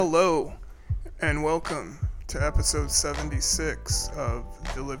Hello, and welcome to episode 76 of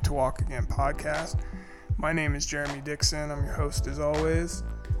the Live to Walk Again podcast. My name is Jeremy Dixon. I'm your host as always.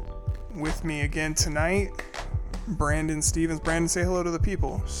 With me again tonight, Brandon Stevens. Brandon, say hello to the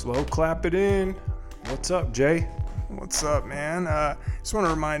people. Slow clap it in. What's up, Jay? What's up, man? Just want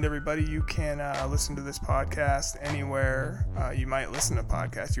to remind everybody you can listen to this podcast anywhere you might listen to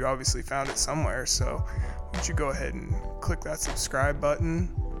podcasts. You obviously found it somewhere, so why don't you go ahead and click that subscribe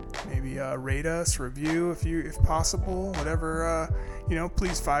button. Maybe rate us, review if possible, whatever.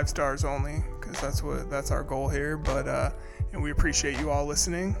 Please 5 stars only, because that's our goal here. But and we appreciate you all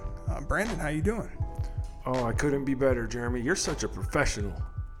listening. Brandon, how you doing? Oh, I couldn't be better, Jeremy. You're such a professional.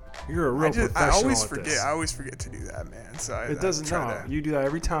 You're a real professional. I always forget to do that, man. So it doesn't know. You do that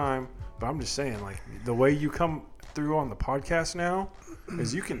every time. But I'm just saying, like, the way you come through on the podcast now,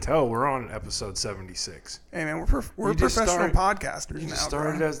 as you can tell, we're on episode 76. Hey, man, we're professional podcasters now. You just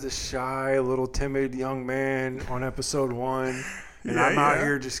started as this shy, little timid young man on episode 1. And I'm out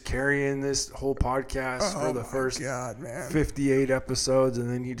here just carrying this whole podcast for the first 58 episodes, and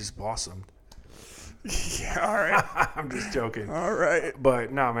then you just blossomed. Yeah, all right. I'm just joking. All right.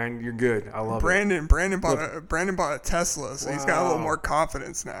 But, no, man, you're good. I love it. Brandon bought a Tesla, so He's got a little more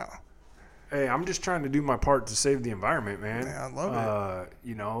confidence now. Hey, I'm just trying to do my part to save the environment, man. Yeah, I love it.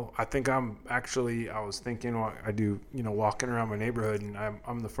 I think I was thinking I do, walking around my neighborhood, and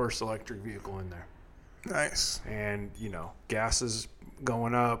I'm the first electric vehicle in there. Nice. And, gas is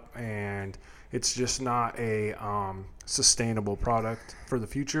going up, and it's just not a sustainable product for the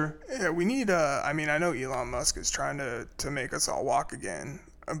future. Yeah, we need, I know Elon Musk is trying to make us all walk again,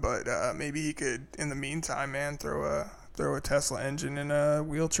 but maybe he could, in the meantime, man, throw a Tesla engine in a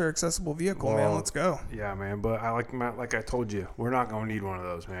wheelchair accessible vehicle, man. Let's go. Yeah, man. But like I told you, we're not going to need one of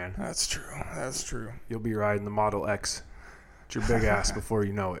those, man. That's true. You'll be riding the Model X. It's your big ass before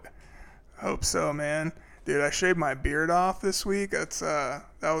you know it. Hope so, man. Dude, I shaved my beard off this week. That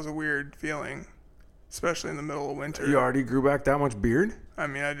was a weird feeling, especially in the middle of winter. You already grew back that much beard? I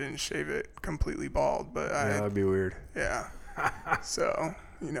didn't shave it completely bald, but that'd be weird. Yeah. So,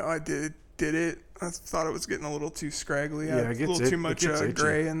 I did it. I thought it was getting a little too scraggly. Yeah, a little too much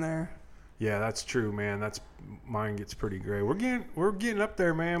gray in there. Yeah, that's true, man. Mine gets pretty gray. We're getting up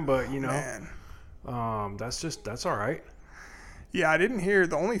there, man. But that's all right. Yeah, I didn't hear.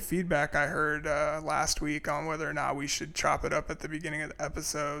 The only feedback I heard last week on whether or not we should chop it up at the beginning of the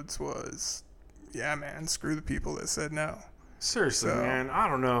episodes was, yeah, man, screw the people that said no. Seriously, man, I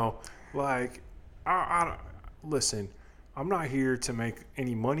don't know. Like, listen, I'm not here to make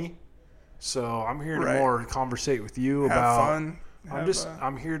any money. So I'm here to more conversate with you about fun.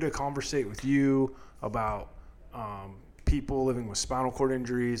 I'm here to conversate with you about people living with spinal cord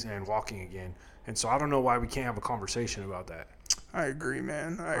injuries and walking again. And so I don't know why we can't have a conversation about that. I agree,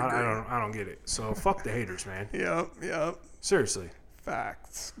 man. I don't get it. So fuck the haters, man. Yep. Seriously.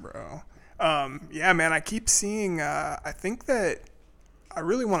 Facts, bro. Yeah, man, I keep seeing I think that I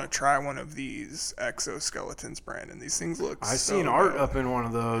really want to try one of these exoskeletons, Brandon. These things look I seen Art up in one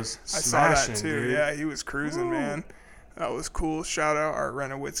of those. I saw that too. Dude. Yeah, he was cruising, man. That was cool. Shout out Art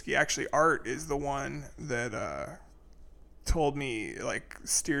Renowitzki. Actually, Art is the one that told me,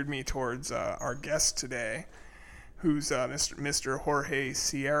 steered me towards our guest today, who's Mr. Jorge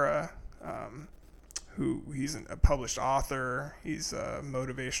Sierra, who he's a published author. He's a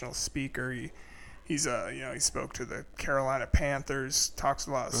motivational speaker. He spoke to the Carolina Panthers, talks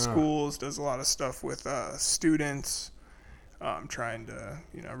to a lot of schools, does a lot of stuff with students, trying to,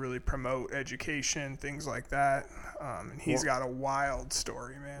 really promote education, things like that. And he's got a wild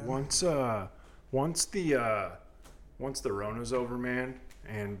story, man. Once the Rona's over, man,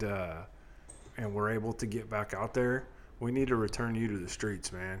 and we're able to get back out there, we need to return you to the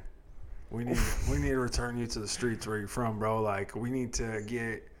streets, man. We need to return you to the streets where you're from, bro. Like, we need to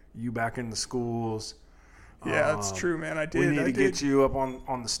get you back in the schools. Yeah, that's true, man. We need to get you up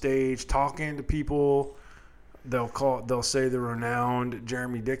on the stage talking to people. They'll say the renowned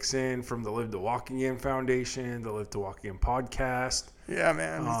Jeremy Dixon from the Live to Walk Again Foundation, the Live to Walk Again podcast. Yeah,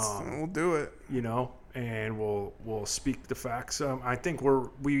 man. We'll do it. And we'll speak the facts. I think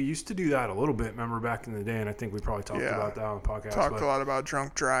we used to do that a little bit, remember, back in the day, and I think we probably talked about that on the podcast. Talked a lot about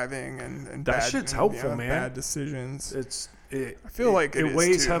drunk driving and that shit's helpful, man. Bad decisions. I feel like it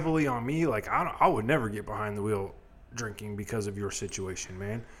weighs heavily on me. Like, I would never get behind the wheel drinking because of your situation,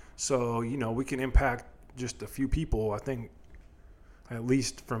 man. So, we can impact just a few people, I think, at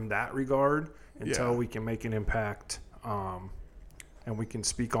least from that regard, until we can make an impact. And we can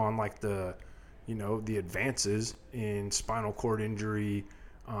speak on, like, the advances in spinal cord injury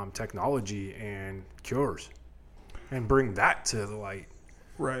technology and cures, and bring that to the light.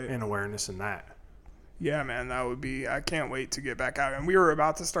 Right. and awareness in that. Yeah, man, that would be. I can't wait to get back out. And we were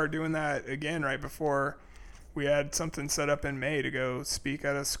about to start doing that again right before we had something set up in May to go speak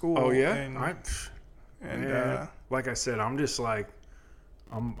at a school. Oh yeah, And like I said, I'm just like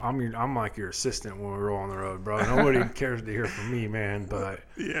I'm like your assistant when we roll on the road, bro. Nobody cares to hear from me, man. But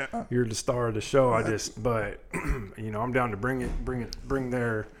yeah, you're the star of the show. But I'm down to bring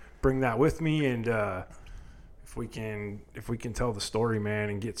that with me, and if we can tell the story, man,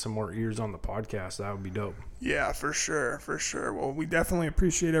 and get some more ears on the podcast, that would be dope. Yeah, for sure. Well, we definitely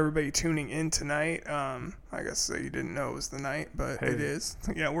appreciate everybody tuning in tonight. I guess you didn't know it was the night, but it is.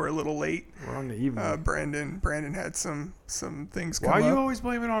 Yeah, we're a little late. We're on the evening. Brandon had some things come up. Why are you always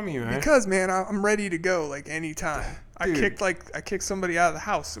blaming on me, man? Because, man, I'm ready to go like anytime. I kicked somebody out of the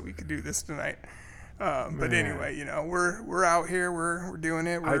house so we could do this tonight. But anyway, we're out here. We're doing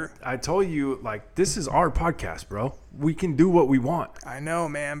it. I told you, like, this is our podcast, bro. We can do what we want. I know,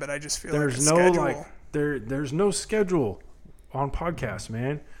 man, but I just feel there's like no schedule. There's no schedule on podcasts,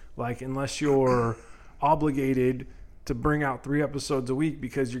 man. Like, unless you're obligated to bring out 3 episodes a week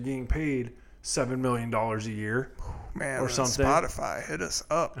because you're getting paid $7 million a year, man, or something. Spotify, hit us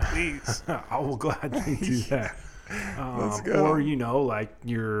up, please. I will gladly do that. Let's go. Or like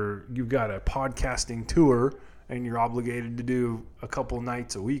you've got a podcasting tour and you're obligated to do a couple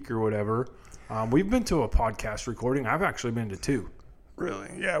nights a week or whatever. We've been to a podcast recording. I've actually been to 2. Really?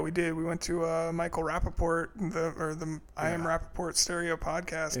 Yeah, we did. We went to Michael Rappaport, the I Am Rappaport stereo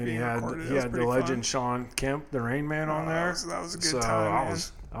podcast and being recorded. He had the legend Sean Kemp, the Rain Man, on there. That was a good time, man.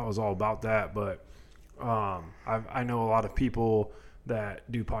 I was all about that. But I know a lot of people that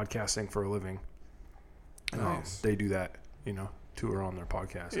do podcasting for a living. Nice. They do that, tour on their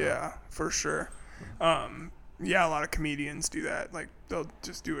podcast. Yeah, for sure. Yeah, a lot of comedians do that. Like, they'll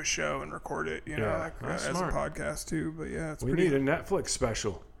just do a show and record it, as smart. a podcast too. But yeah, we need a Netflix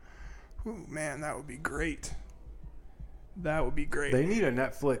special. Ooh, man, that would be great. That would be great. They need a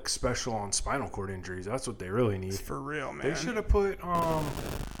Netflix special on spinal cord injuries. That's what they really need. It's for real, man. They should have put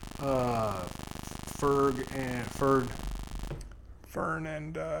Fern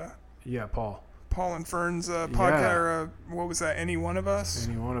and Paul and Fern's podcast, or what was that? Any One of Us?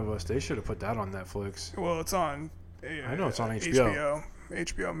 Any One of Us. They should have put that on Netflix. Well, it's on. I know it's on HBO.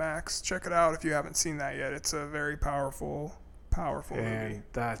 HBO Max. Check it out if you haven't seen that yet. It's a very powerful movie. And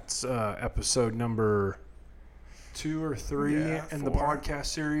that's episode number 2 or 3 in 4. the podcast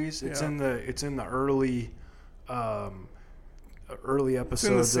series. It's in the early episodes. It's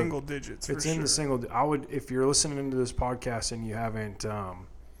in the single digits. It's in the single. If you're listening to this podcast and you haven't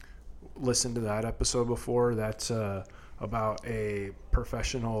listened to that episode before, that's about a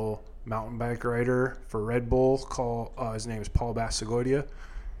professional mountain bike rider for Red Bull. His name is Paul Basagodia,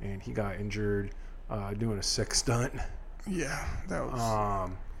 and he got injured doing a sick stunt. Yeah, that was.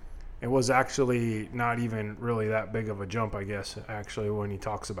 It was actually not even really that big of a jump, I guess. Actually, when he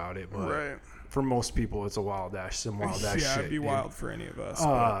talks about it, but right. For most people, it's a wild dash, some wild dash shit. Yeah, it'd be wild for any of us.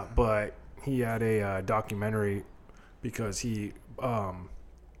 But he had a documentary because he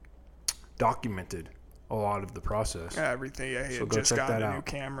documented a lot of the process. Everything. Yeah, he had just gotten a new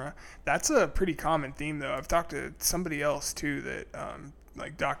camera. That's a pretty common theme, though. I've talked to somebody else too that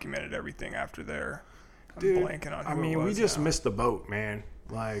documented everything after their. Dude, blanking on who it was we just now. missed the boat, man.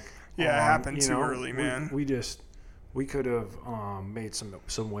 It happened too early, man. We could have made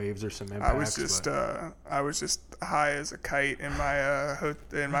some waves or some impacts. I was just high as a kite in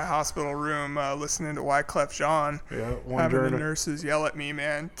my hospital room, listening to Wyclef Jean. Yeah, having the nurses yell at me,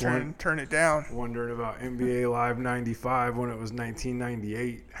 man, turn it down. Wondering about NBA Live '95 when it was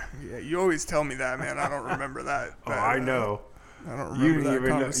 1998. Yeah, you always tell me that, man. I don't remember that. I know. I don't remember that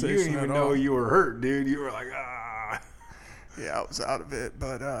conversation. You didn't even know you were hurt, dude. You were like, ah. Yeah, I was out of it,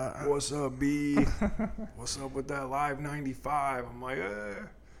 but what's up, B? What's up with that Live 95? I'm like,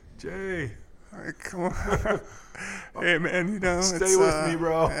 Jay. All right, come on. Hey, man, stay with me,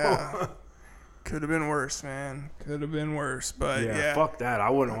 bro. Yeah. Could have been worse, man. Could have been worse, but yeah. Fuck that. I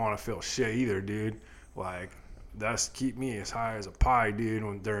wouldn't want to feel shit either, dude. Like, that's keep me as high as a pie,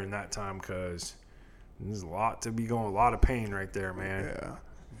 dude, during that time, because there's a lot to be going, a lot of pain right there, man.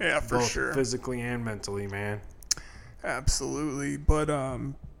 Yeah, for both sure. Physically and mentally, man. Absolutely. But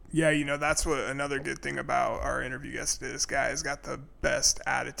that's what another good thing about our interview guest today. This guy has got the best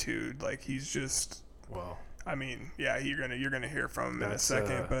attitude. Like, he's just you're gonna hear from him in a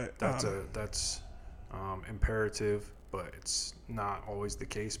second. But that's imperative, but it's not always the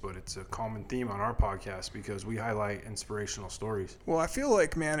case. But it's a common theme on our podcast because we highlight inspirational stories. Well, I feel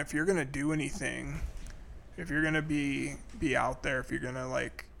like, man, if you're gonna do anything, if you're gonna be out there, if you're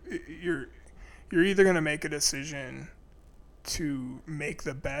gonna you're either going to make a decision to make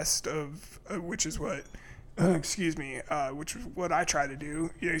the best of, which is what, excuse me, which is what I try to do.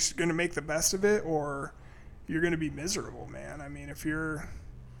 You're going to make the best of it, or you're going to be miserable, man. I mean, if you're,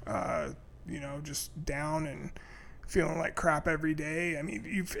 just down and feeling like crap every day. I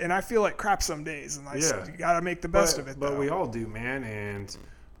mean, and I feel like crap some days, and you got to make the best of it. But we all do, man, and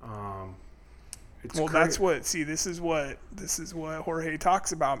that's what. See, this is what Jorge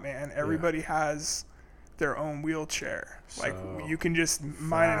talks about, man. Everybody has their own wheelchair. Like you can just me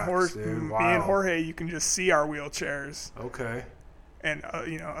and Jorge, you can just see our wheelchairs. Okay. And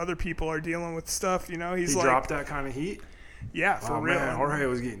other people are dealing with stuff. He dropped that kind of heat. Yeah, for real. Man, Jorge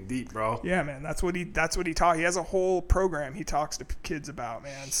was getting deep, bro. Yeah, man. That's what he taught. He has a whole program he talks to kids about,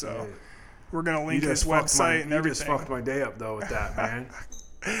 man. So we're gonna link his website and everything. You just fucked my day up though with that, man.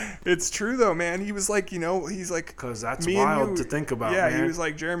 It's true though, man. He was like, he's like, because that's wild to think about. Yeah, man. He was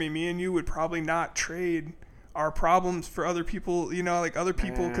like, Jeremy, me and you would probably not trade our problems for other people. Like other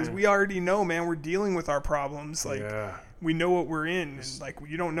people, because we already know, man. We're dealing with our problems. Like, we know what we're in, and like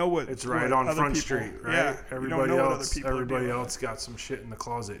you don't know what it's right on Front Street, right? Yeah, everybody else got some shit in the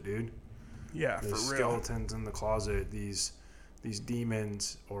closet, dude. Yeah, There's for real. Skeletons in the closet. These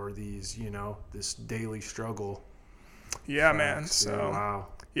demons, or these this daily struggle. Yeah, man. So wow.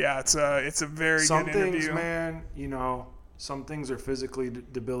 Yeah, it's a very some good interview. Some things, man. Some things are physically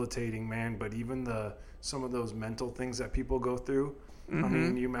debilitating, man. But even some of those mental things that people go through. I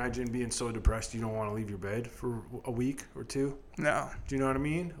mean, you imagine being so depressed you don't want to leave your bed for a week or two? No. Do you know what I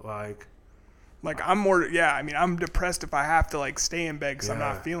mean? Like I'm more, I mean, I'm depressed if I have to, like, stay in bed because I'm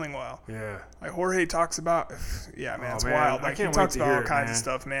not feeling well. Yeah. Like, Jorge talks about, it's wild. Like, he talks about all kinds of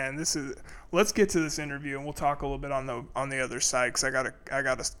stuff, man. Let's get to this interview, and we'll talk a little bit on the other side, because I got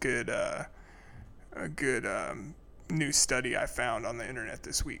a good new study I found on the internet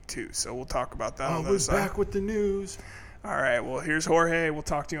this week, too. So we'll talk about that on the other side. We're back with the news. All right, well, here's Jorge. We'll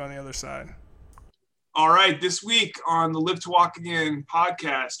talk to you on the other side. All right, this week on the Live to Walk Again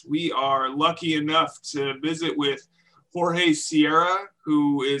podcast, we are lucky enough to visit with Jorge Sierra,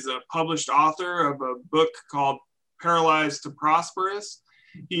 who is a published author of a book called Paralyzed to Prosperous.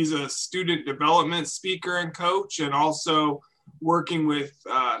 He's a student development speaker and coach, and also working with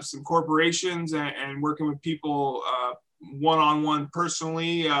some corporations and working with people one-on-one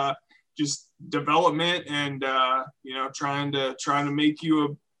personally, just development and trying to make you a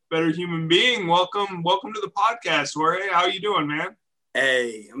better human being. Welcome to the podcast, Jorge. How you doing, man?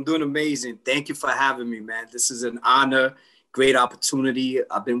 Hey, I'm doing amazing. Thank you for having me, man. This is an honor, great opportunity.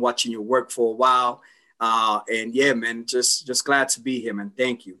 I've been watching your work for a while, and yeah, man, just glad to be here, man.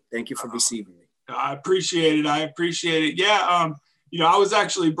 Thank you for receiving me. I appreciate it. Yeah, I was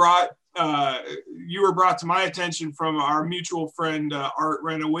actually you were brought to my attention from our mutual friend, Art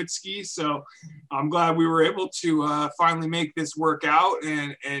Renowitzki. So I'm glad we were able to finally make this work out.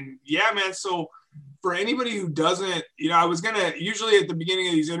 And yeah, man. So for anybody who doesn't, I was usually at the beginning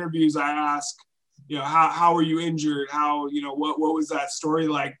of these interviews, I ask, how were you injured? How, what was that story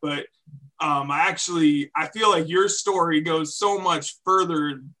like? But I feel like your story goes so much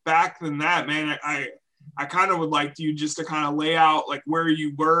further back than that, man. I kind of would like you just to kind of lay out like where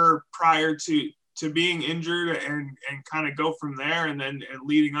you were prior to being injured and kind of go from there, and then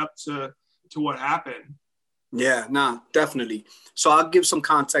leading up to what happened. Yeah, definitely. So I'll give some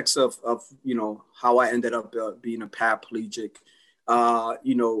context of how I ended up being a paraplegic.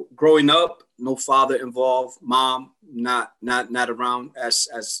 Growing up, no father involved, mom not around as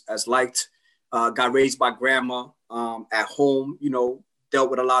liked. Got raised by grandma at home. Dealt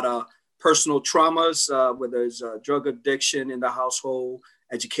with a lot of personal traumas, whether it's drug addiction in the household,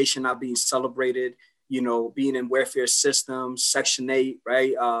 education not being celebrated, being in welfare systems, Section 8,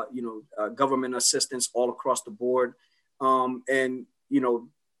 right? Government assistance all across the board.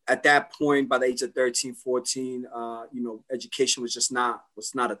 At that point, by the age of 13, 14, education was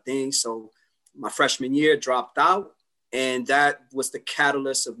not a thing. So my freshman year dropped out, and that was the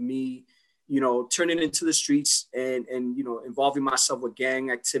catalyst of me, turning into the streets and involving myself with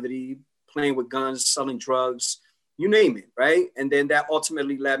gang activity, playing with guns, selling drugs, you name it, right? And then that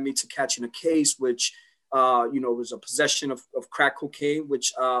ultimately led me to catching a case, which, was a possession of crack cocaine,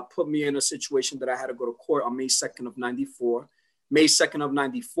 which put me in a situation that I had to go to court on May 2nd of 94. May 2nd of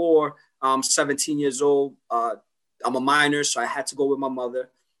 94, I'm 17 years old. I'm a minor, so I had to go with my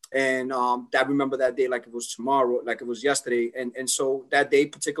mother. And I remember that day like it was tomorrow, like it was yesterday. And so that day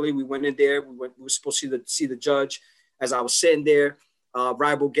particularly, we went in there. We were supposed to see the judge. As I was sitting there,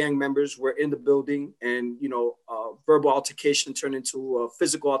 rival gang members were in the building, and verbal altercation turned into a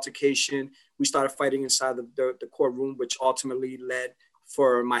physical altercation. We started fighting inside the courtroom, which ultimately led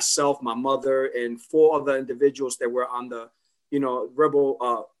for myself, my mother, and 4 other individuals that were on the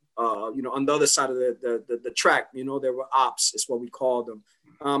rebel, on the other side of the track, there were ops, is what we called them.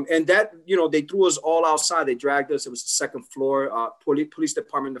 And that, they threw us all outside. They dragged us. It was the second floor, police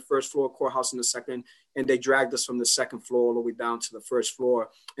department, the first floor, courthouse in the second. And they dragged us from the second floor all the way down to the first floor.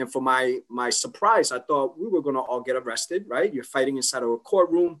 And for my surprise, I thought we were going to all get arrested, right? You're fighting inside of a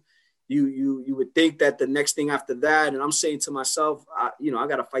courtroom. You would think that the next thing after that, and I'm saying to myself, I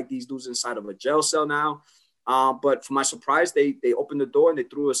got to fight these dudes inside of a jail cell now. But for my surprise, they opened the door and they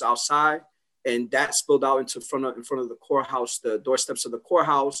threw us outside. And that spilled out in front of the courthouse, the doorsteps of the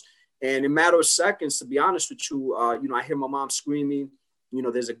courthouse. And in a matter of seconds, to be honest with you, I hear my mom screaming,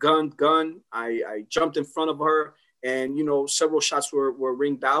 there's a gun. I jumped in front of her and, several shots were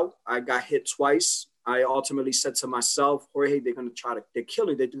ringed out. I got hit twice. I ultimately said to myself, Jorge, they're going to kill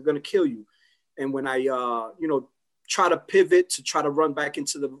you. They're going to kill you. And when I, try to pivot to try to run back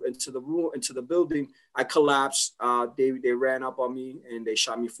into the building, I collapsed. They ran up on me and they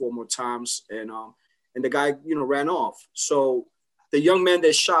shot me 4 more times. And the guy, ran off. So the young man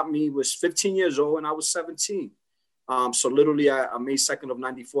that shot me was 15 years old and I was 17. So literally on May 2nd of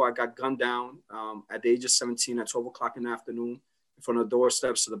 94, I got gunned down at the age of 17 at 12 o'clock in the afternoon in front of the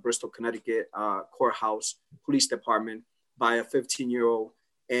doorsteps of the Bristol, Connecticut courthouse police department by a 15-year-old.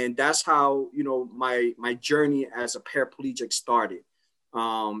 And that's how, my journey as a paraplegic started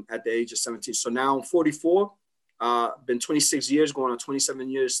at the age of 17. So now I'm 44, been 26 years, going on 27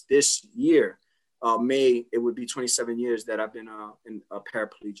 years this year. May, it would be 27 years that I've been a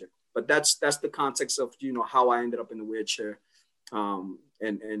paraplegic. But that's the context of, how I ended up in the wheelchair. And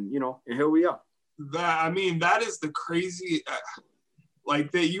here we are. That is the crazy,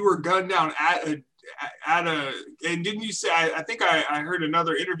 like that you were gunned down and didn't you say, I think I heard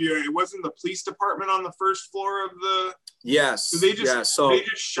another interview, it wasn't the police department on the first floor of the... Yes. So they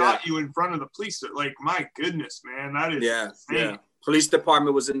just shot you in front of the police. Like, my goodness, man, that is insane. Yeah. Police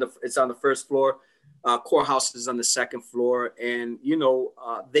department was it's on the first floor. Courthouse is on the second floor. And,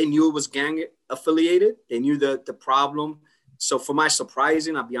 they knew it was gang affiliated. They knew the problem. So for my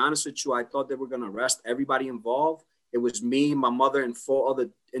surprising, I'll be honest with you, I thought they were going to arrest everybody involved. It was me, my mother, and 4 other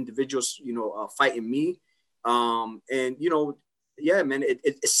individuals, fighting me. Yeah, man,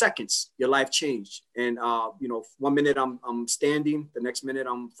 it's seconds. Your life changed. And, 1 minute I'm standing, the next minute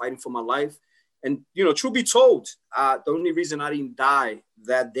I'm fighting for my life. And, truth be told, the only reason I didn't die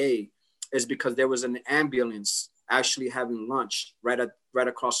that day is because there was an ambulance actually having lunch right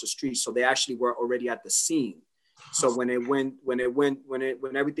across the street. So they actually were already at the scene. So when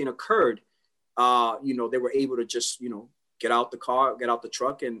everything occurred, they were able to just, get out the car, get out the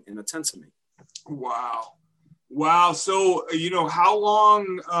truck and attend to me. Wow. So, how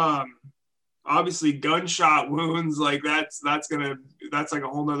long, obviously gunshot wounds, like that's like a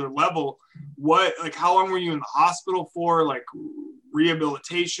whole nother level. How long were you in the hospital for? Like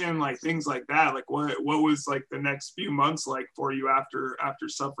rehabilitation, like things like that? Like what was like the next few months like for you after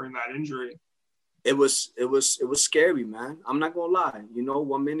suffering that injury? It was scary, man. I'm not gonna lie.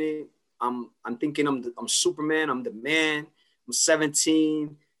 1 minute I'm thinking I'm Superman. I'm the man. I'm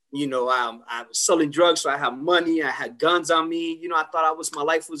 17. I was selling drugs, so I had money. I had guns on me. I thought my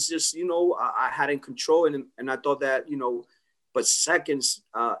life was just, I had in control, and I thought that, but seconds,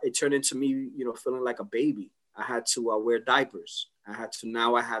 it turned into me, feeling like a baby. I had to wear diapers. I had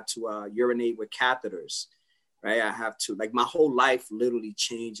to urinate with catheters, right? I have to, my whole life literally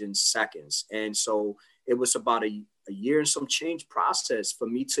changed in seconds. And so it was about a year and some change process for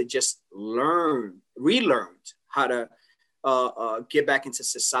me to just relearn how to get back into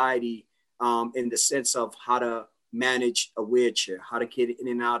society in the sense of how to manage a wheelchair, how to get in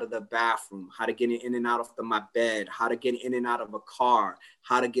and out of the bathroom, how to get in and out of my bed, how to get in and out of a car,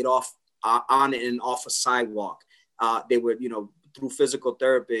 how to get off on and off a sidewalk. They would, through physical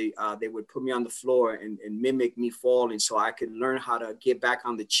therapy, they would put me on the floor and mimic me falling so I could learn how to get back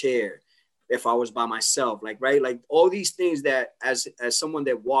on the chair if I was by myself, right? Like all these things that as someone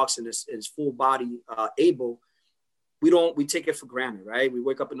that walks and is full body able, we take it for granted, right? We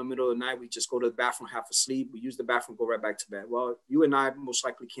wake up in the middle of the night, we just go to the bathroom, half asleep, we use the bathroom, go right back to bed. Well, you and I most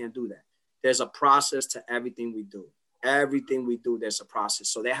likely can't do that. There's a process to everything we do. Everything we do, there's a process.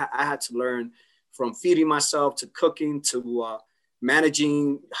 So I had to learn from feeding myself to cooking to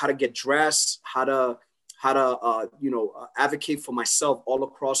managing how to get dressed, how to advocate for myself all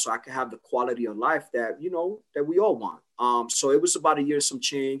across so I can have the quality of life that, that we all want. So it was about a year and some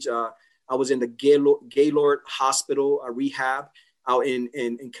change. I was in the Gaylord Hospital, a rehab out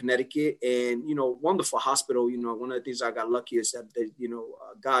in Connecticut, and, wonderful hospital. One of the things I got lucky is that,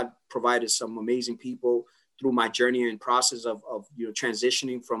 God provided some amazing people through my journey and process of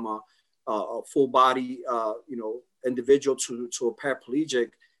transitioning from a full body, individual to a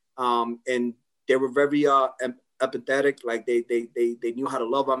paraplegic, and they were very empathetic. Like they knew how to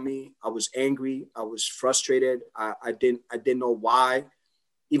love on me. I was angry. I was frustrated. I didn't know why,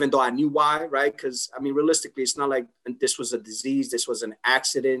 even though I knew why, right? Because I mean, realistically, it's not like this was a disease. This was an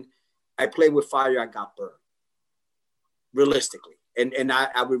accident. I played with fire. I got burned. Realistically, and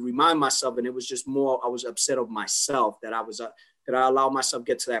I would remind myself, and it was just more. I was upset of myself that I allowed myself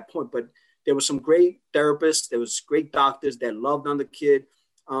get to that point. But there were some great therapists. There was great doctors that loved on the kid.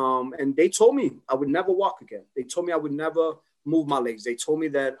 And they told me I would never walk again. They told me I would never move my legs. They told me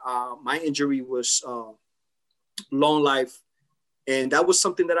that my injury was long life. And that was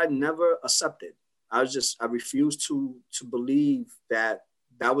something that I never accepted. I refused to believe that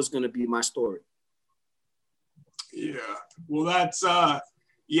was going to be my story. Yeah. Well, that's,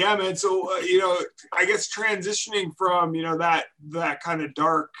 yeah, man. So, I guess transitioning from, that kind of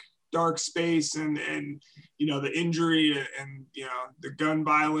dark space and the injury and the gun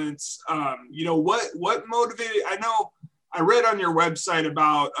violence, what motivated, I know I read on your website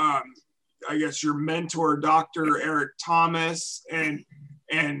about I guess your mentor, Dr. Eric Thomas, and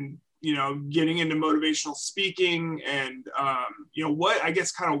getting into motivational speaking, and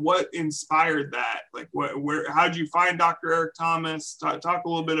what inspired that? Like how did you find Dr. Eric Thomas? Talk a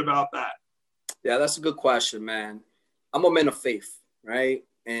little bit about that. Yeah, that's a good question, man. I'm a man of faith, right?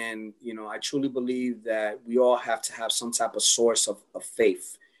 And, I truly believe that we all have to have some type of source of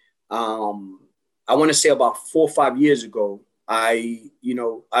faith. I want to say about 4 or 5 years ago,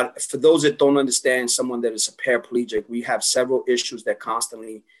 for those that don't understand, someone that is a paraplegic, we have several issues that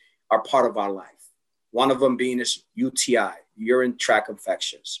constantly are part of our life. One of them being is UTI, urine tract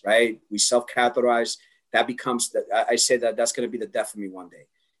infections, right? We self-catheterize. That becomes, I say that's going to be the death of me one day,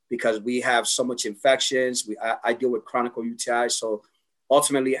 because we have so much infections. I deal with chronic UTI. So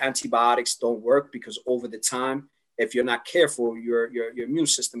ultimately antibiotics don't work, because over the time, if you're not careful, your immune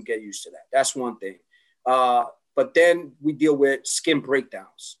system get used to that. That's one thing. But then we deal with skin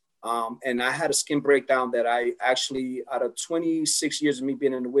breakdowns. And I had a skin breakdown that I actually, out of 26 years of me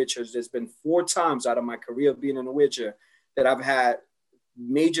being in the wheelchair, there's been 4 times out of my career of being in a wheelchair that I've had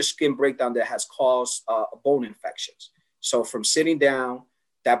major skin breakdown that has caused bone infections. So from sitting down,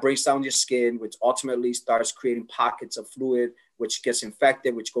 that breaks down your skin, which ultimately starts creating pockets of fluid, which gets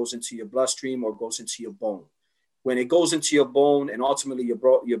infected, which goes into your bloodstream or goes into your bone. When it goes into your bone and ultimately your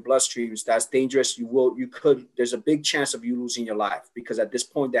bloodstreams, that's dangerous. There's a big chance of you losing your life, because at this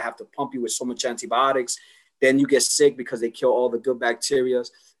point they have to pump you with so much antibiotics. Then you get sick because they kill all the good bacteria.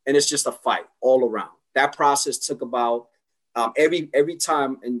 And it's just a fight all around. That process took about every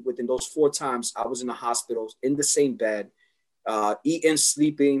time. And within those 4 times, I was in the hospital in the same bed, eating,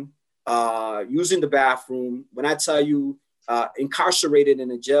 sleeping, using the bathroom. When I tell you incarcerated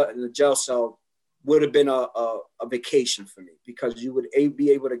in a jail cell would have been a vacation for me, because you would be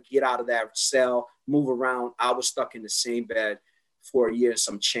able to get out of that cell, move around. I was stuck in the same bed for a year and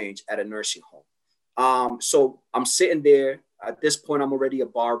some change at a nursing home. So I'm sitting there. At this point, I'm already a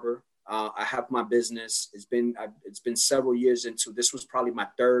barber. I have my business. It's been several years into, this was probably my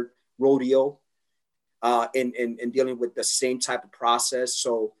 3rd rodeo in dealing with the same type of process.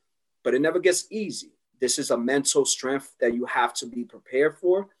 So, but it never gets easy. This is a mental strength that you have to be prepared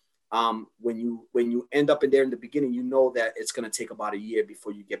for. When you end up in there in the beginning, you know that it's going to take about a year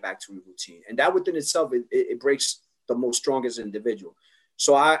before you get back to a routine. And that within itself, it breaks the most strongest individual.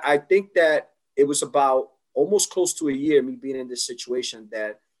 So I think that it was about almost close to a year, me being in this situation,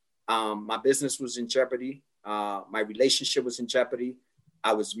 that my business was in jeopardy. My relationship was in jeopardy.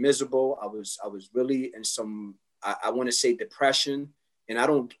 I was miserable. I was really in some, I want to say, depression. And I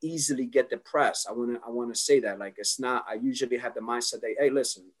don't easily get depressed. I want to say that, like, it's not, I usually have the mindset that, hey,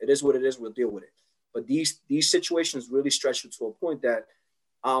 listen, it is what it is. We'll deal with it. But these situations really stretch you to a point that,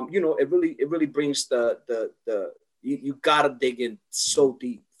 it really brings you got to dig in so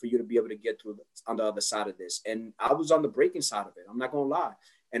deep for you to be able to get through on the other side of this. And I was on the breaking side of it. I'm not going to lie.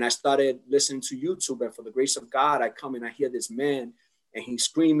 And I started listening to YouTube, and for the grace of God, I come and I hear this man, and he's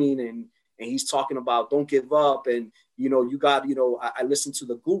screaming and he's talking about don't give up. And, I listened to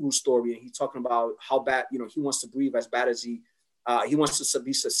the Guru story, and he's talking about how bad, he wants to breathe as bad as he wants to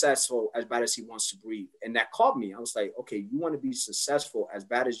be successful as bad as he wants to breathe. And that caught me. I was like, okay, you want to be successful as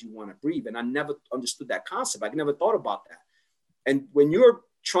bad as you want to breathe. And I never understood that concept. I never thought about that. And when you're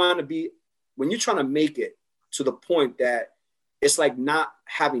trying to make it to the point that it's like not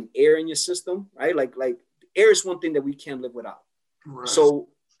having air in your system, right? Like air is one thing that we can't live without. Right. So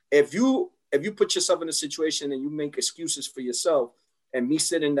if you put yourself in a situation and you make excuses for yourself, and me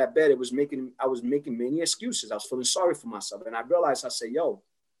sitting in that bed, I was making many excuses. I was feeling sorry for myself. And I realized, I said, yo,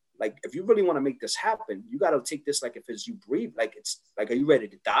 like, if you really want to make this happen, you got to take this like if it's you breathe, like it's like, are you ready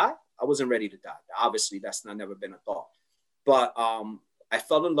to die? I wasn't ready to die. Obviously, that's not never been a thought. But I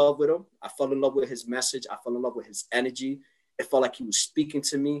fell in love with him. I fell in love with his message. I fell in love with his energy. It felt like he was speaking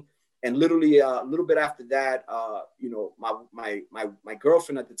to me. And literally a little bit after that, you know, my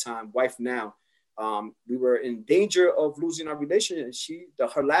girlfriend at the time, wife now, we were in danger of losing our relationship.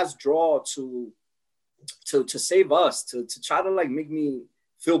 And her last draw to save us, to try to like make me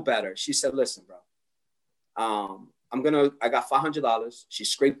feel better. She said, listen, bro, I got $500. She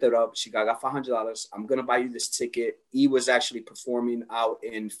scraped it up. I got $500. I'm going to buy you this ticket. E was actually performing out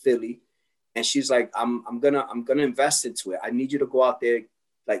in Philly. And she's like, I'm going to invest into it. I need you to go out there.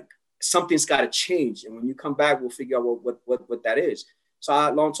 Like, something's got to change. And when you come back, we'll figure out what that is. So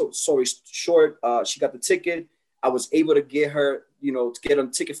long story short, she got the ticket. I was able to get her, you know, to get a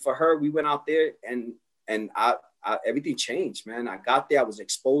ticket for her. We went out there and I everything changed, man. I got there. I was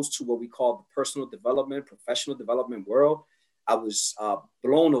exposed to what we call the personal development, professional development world. I was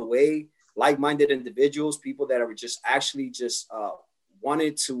blown away. Like-minded individuals, people that are just actually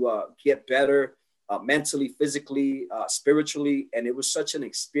wanted to get better mentally, physically, spiritually. And it was such an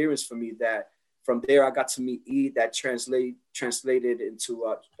experience for me that from there, I got to meet E. That translated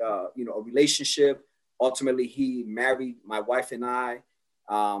into you know, a relationship. Ultimately, he married my wife and I.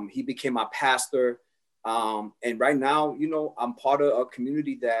 He became my pastor. And right now, you know, I'm part of a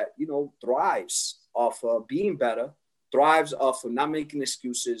community that, you know, thrives off of being better, thrives off of not making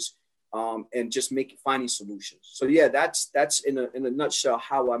excuses, and just finding solutions. So yeah, that's in a nutshell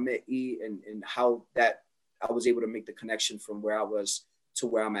how I met E and how that I was able to make the connection from where I was to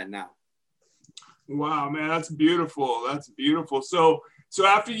where I'm at now. Wow, man, that's beautiful. That's beautiful. So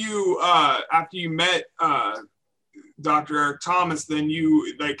after you met Dr. Eric Thomas, then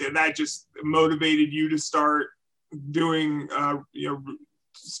you that just motivated you to start doing you know,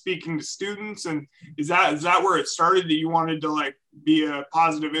 speaking to students, and is that where it started, that you wanted to like be a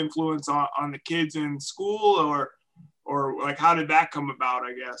positive influence on the kids in school, or like how did that come about,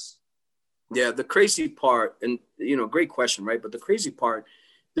 I guess? Yeah, the crazy part, and you know, great question, right? But the crazy part,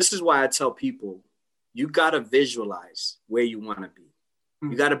 this is why I tell people, you got to visualize where you want to be.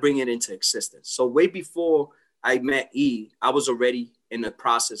 You got to bring it into existence. So way before I met E, I was already in the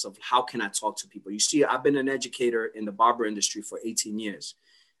process of how can I talk to people? You see, I've been an educator in the barber industry for 18 years,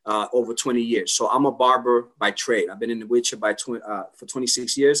 over 20 years. So I'm a barber by trade. I've been in the wheelchair for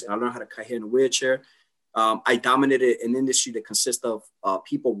 26 years, and I learned how to cut hair in a wheelchair. I dominated an industry that consists of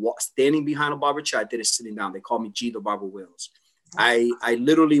people standing behind a barber chair. I did it sitting down. They call me G the Barber Wheels. I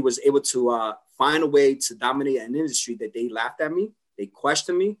literally was able to find a way to dominate an industry that they laughed at me. They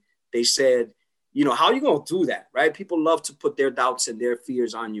questioned me. They said, you know, how are you going to do that, right? People love to put their doubts and their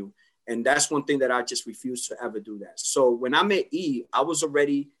fears on you. And that's one thing that I just refuse to ever do that. So when I met E, I was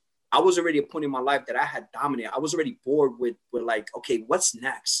already at a point in my life that I had dominated. I was already bored with like, okay, what's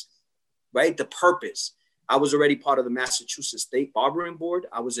next, right? The purpose. I was already part of the Massachusetts State Barbering Board.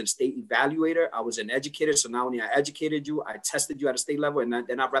 I was a state evaluator. I was an educator. So not only I educated you, I tested you at a state level, and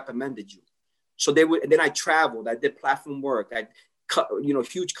then I recommended you. So and then I traveled. I did platform work. I, you know,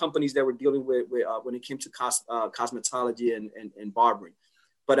 huge companies that were dealing with when it came to cosmetology and barbering.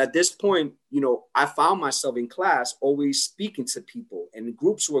 But at this point, you know, I found myself in class always speaking to people, and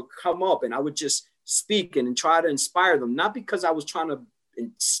groups would come up and I would just speak and try to inspire them. Not because I was trying to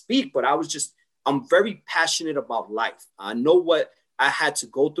speak, but I'm very passionate about life. I know what I had to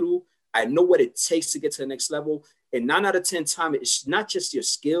go through. I know what it takes to get to the next level. And 9 out of 10 times, it's not just your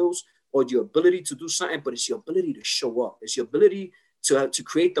skills or your ability to do something, but it's your ability to show up. It's your ability to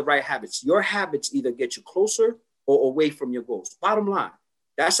create the right habits. Your habits either get you closer or away from your goals. Bottom line,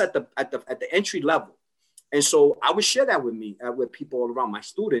 that's at the entry level. And so I would share that with people around, my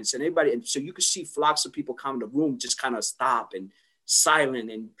students and everybody. And so you could see flocks of people come in the room, just kind of stop and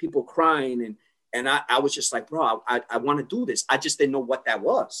silent, and people crying. And I was just like, bro, I want to do this. I just didn't know what that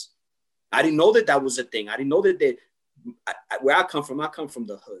was. I didn't know that was a thing. I didn't know that where I come from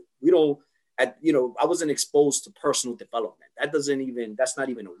the hood. I wasn't exposed to personal development. That's not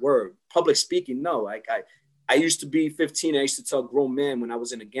even a word. Public speaking, no. I used to be 15. I used to tell grown men when I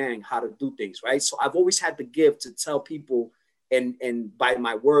was in a gang how to do things, right? So I've always had the gift to tell people and by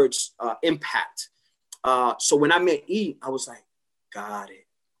my words, impact. So when I met E, I was like, got it.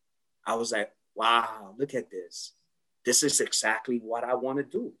 I was like, wow, look at this. This is exactly what I want to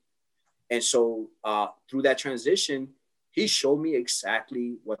do. And so through that transition, he showed me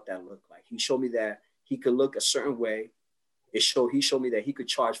exactly what that looked like. He showed me that he could look a certain way. He showed me that he could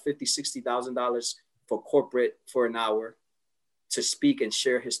charge $50,000, $60,000 for corporate for an hour to speak and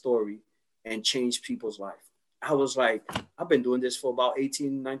share his story and change people's life. I was like, I've been doing this for about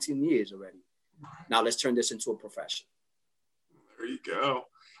 18, 19 years already. Now let's turn this into a profession. There you go.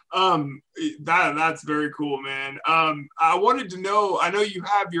 That's very cool, man. I wanted to know, I know you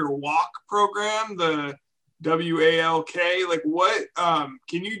have your walk program, the WALK, like what,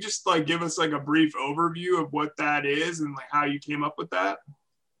 can you just like give us like a brief overview of what that is and like how you came up with that?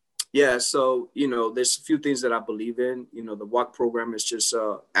 Yeah. So, there's a few things that I believe in. The walk program is just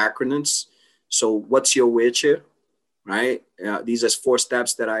acronyms. So what's your wheelchair, right? These are 4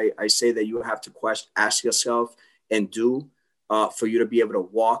 steps that I say that you have to ask yourself and do for you to be able to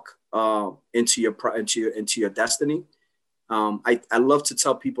walk into your destiny. I love to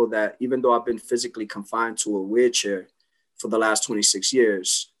tell people that even though I've been physically confined to a wheelchair for the last 26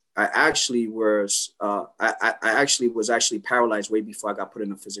 years, I actually was actually paralyzed way before I got put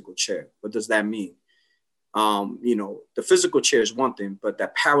in a physical chair. What does that mean? The physical chair is one thing, but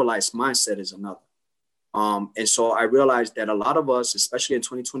that paralyzed mindset is another. And so I realized that a lot of us, especially in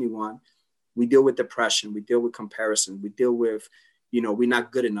 2021, we deal with depression, we deal with comparison, we deal with, we're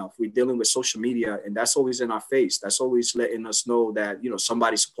not good enough. We're dealing with social media, and that's always in our face. That's always letting us know that,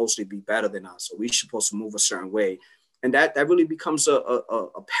 somebody's supposed to be better than us, or we're supposed to move a certain way. And that really becomes a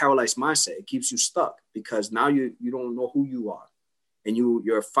paralyzed mindset. It keeps you stuck because now you don't know who you are, and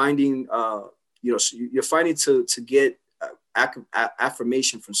you're finding you're fighting to get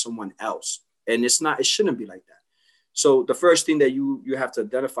affirmation from someone else, and it shouldn't be like that. So the first thing that you have to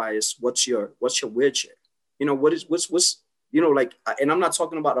identify is what's your wheelchair. What's and I'm not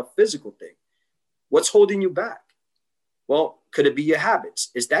talking about a physical thing. What's holding you back? Well, could it be your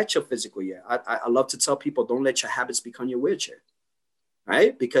habits? Is that your physical? Yeah. I love to tell people, don't let your habits become your wheelchair,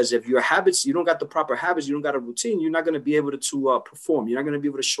 right? Because if your habits, you don't got the proper habits, you don't got a routine, you're not going to be able to perform. You're not going to be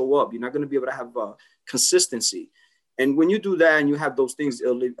able to show up. You're not going to be able to have consistency. And when you do that and you have those things,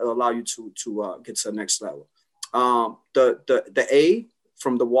 it'll allow you to get to the next level. The A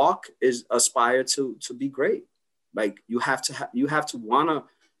from the walk is aspire to be great. Like you have to wanna,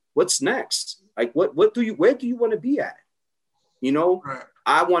 what's next? Like where do you want to be at? Right.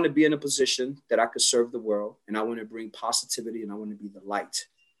 I want to be in a position that I could serve the world, and I want to bring positivity, and I want to be the light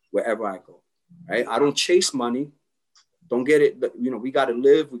wherever I go. Right? I don't chase money. Don't get it. But, we got to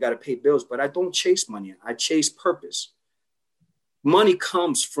live. We got to pay bills. But I don't chase money. I chase purpose. Money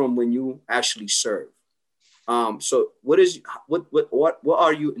comes from when you actually serve. So what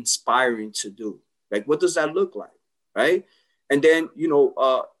are you inspiring to do? Like, what does that look like? Right? And then,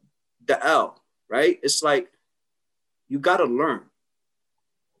 the L, right? It's like, you got to learn.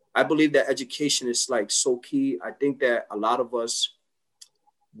 I believe that education is like so key. I think that a lot of us,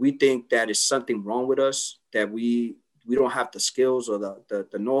 we think that it's something wrong with us, that we don't have the skills or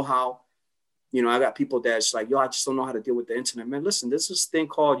the know-how. I got people that's like, I just don't know how to deal with the internet. Man, listen, there's this thing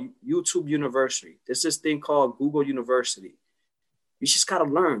called YouTube University. There's this thing called Google University. You just got to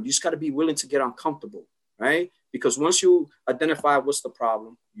learn. You just got to be willing to get uncomfortable, right? Because once you identify what's the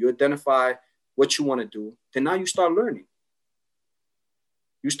problem, you identify what you want to do, then now you start learning.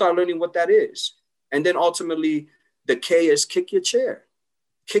 You start learning what that is. And then ultimately, the K is kick your chair,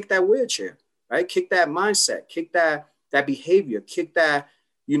 kick that wheelchair, right? Kick that mindset, kick that behavior, kick that,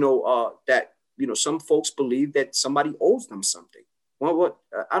 some folks believe that somebody owes them something. Well,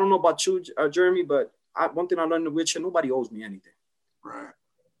 I don't know about you, Jeremy, but one thing I learned in the wheelchair, nobody owes me anything. Right.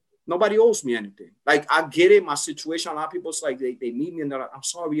 Nobody owes me anything. Like, I get it, my situation. A lot of people, it's like they meet me and they're like, I'm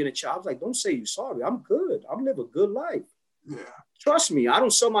sorry in a chair. I was like, don't say you're sorry. I'm good. I'm living a good life. Yeah. Trust me, I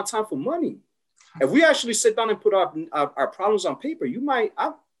don't sell my time for money. If we actually sit down and put our problems on paper,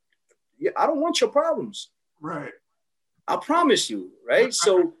 I don't want your problems. Right. I promise you, right?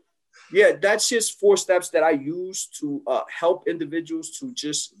 So, yeah, that's just 4 steps that I use to help individuals to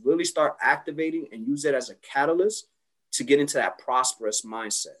just really start activating and use it as a catalyst to get into that prosperous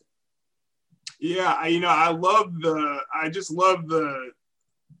mindset. Yeah, I just love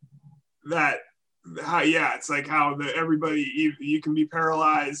it's like how everybody, you can be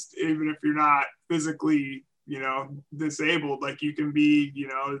paralyzed even if you're not physically, disabled. Like you can be,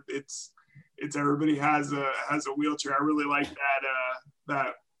 it's everybody has a wheelchair. I really like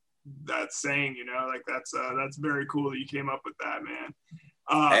that saying, like that's very cool that you came up with that, man.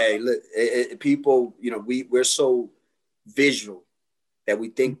 Hey, look, people, we're so visual that we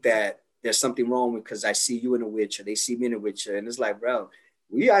think that there's something wrong with, because I see you in a wheelchair, they see me in a wheelchair, and it's like, bro,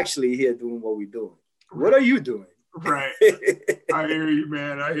 we actually here doing what we're doing. What are you doing? Right. I hear you,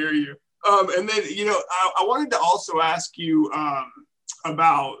 man. I hear you. And then, I wanted to also ask you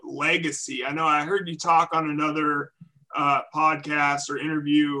about legacy. I know I heard you talk on another podcast or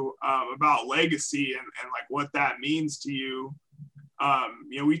interview about legacy and like what that means to you.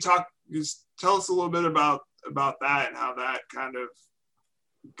 Just tell us a little bit about about that and how that kind of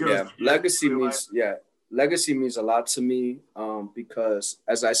goes. Yeah, legacy means a lot to me, because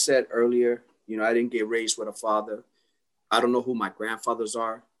as I said earlier, I didn't get raised with a father. I don't know who my grandfathers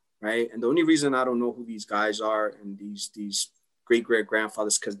are, right? And the only reason I don't know who these guys are and these great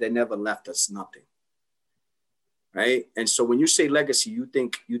grandfathers, because they never left us nothing, right? And so when you say legacy, you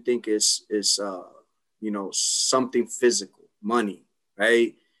think it's something physical, money,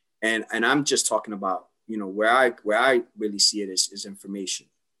 right? And I'm just talking about where I really see it is information.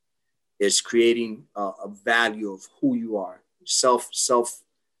 It's creating a value of who you are, self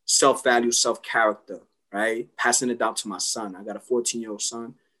value, self character, right? Passing it down to my son. I got a 14-year-old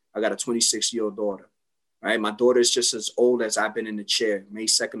son. I got a 26-year-old daughter, right? My daughter is just as old as I've been in the chair. May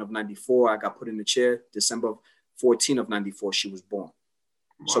 2nd of 94, I got put in the chair. December 14 of 94, she was born.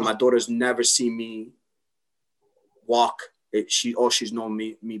 Wow. So my daughter's never seen me walk. All she's known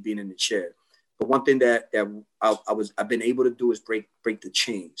me being in the chair. But one thing that I've been able to do is break the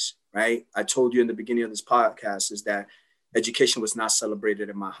chains, right? I told you in the beginning of this podcast is that education was not celebrated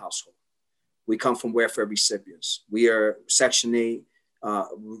in my household. We come from welfare recipients. We are Section 8,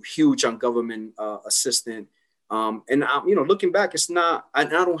 huge on government assistance. And looking back, it's not, I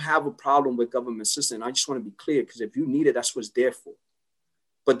don't have a problem with government assistance. I just want to be clear, because if you need it, that's what it's there for.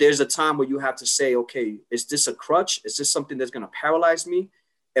 But there's a time where you have to say, okay, is this a crutch? Is this something that's going to paralyze me?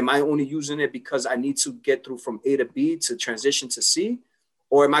 Am I only using it because I need to get through from A to B to transition to C?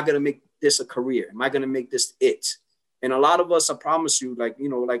 Or am I going to make this a career? Am I going to make this it? And a lot of us, I promise you, like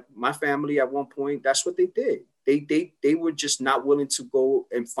my family at one point, that's what they did. They were just not willing to go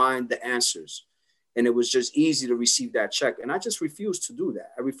and find the answers. And it was just easy to receive that check. And I just refused to do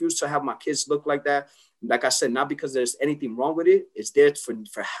that. I refused to have my kids look like that. Like I said, not because there's anything wrong with it. It's there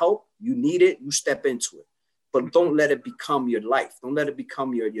for help. You need it. You step into it. But don't let it become your life. Don't let it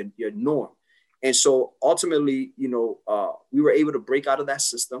become your norm. And so ultimately, we were able to break out of that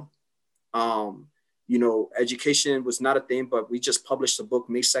system. Education was not a thing, but we just published a book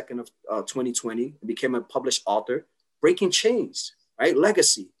May 2nd of 2020. I became a published author, Breaking Chains, right?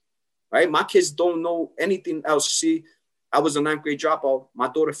 Legacy, right? My kids don't know anything else. See, I was a 9th grade dropout. My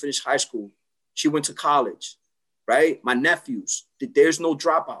daughter finished high school. She went to college, right? My nephews, there's no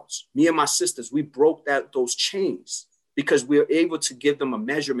dropouts. Me and my sisters, we broke those chains because we were able to give them a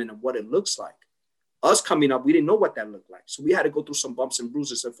measurement of what it looks like. Us coming up, we didn't know what that looked like. So we had to go through some bumps and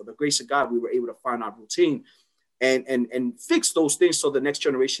bruises. And for the grace of God, we were able to find our routine and fix those things so the next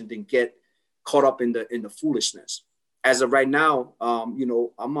generation didn't get caught up in the foolishness. As of right now,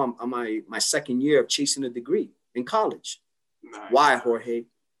 I'm on my second year of chasing a degree in college. Nice. Why, Jorge?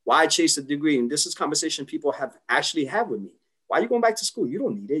 Why chase a degree? And this is conversation people have actually had with me. Why are you going back to school? You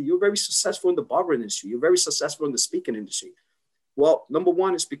don't need it. You're very successful in the barber industry. You're very successful in the speaking industry. Well, number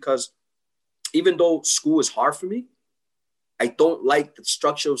one is because even though school is hard for me, I don't like the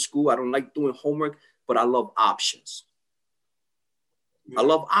structure of school. I don't like doing homework, but I love options. I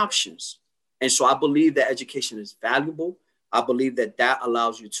love options. And so I believe that education is valuable. I believe that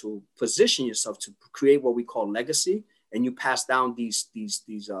allows you to position yourself to create what we call legacy. And you pass down these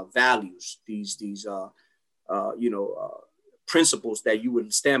values, these principles that you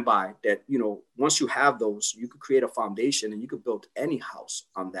would stand by, that, once you have those, you could create a foundation and you could build any house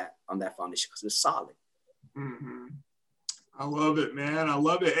on that foundation because it's solid. Mm-hmm. I love it, man. I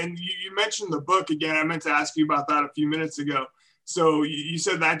love it. And you mentioned the book again. I meant to ask you about that a few minutes ago. So you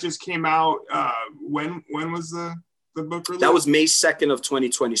said that just came out. When was the book released? That was May 2nd of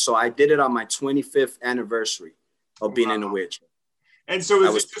 2020. So I did it on my 25th anniversary of being in a wheelchair. And so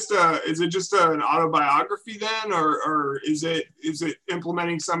is it just an autobiography then, or is it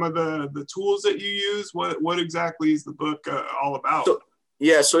implementing some of the tools that you use? What exactly is the book all about?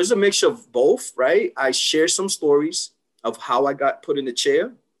 So it's a mixture of both, right? I share some stories of how I got put in the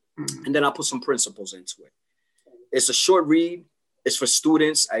chair, and then I put some principles into it. It's a short read. It's for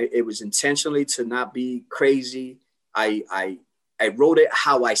students. It was intentionally to not be crazy. I wrote it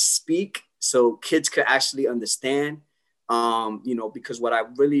how I speak so kids could actually understand. Because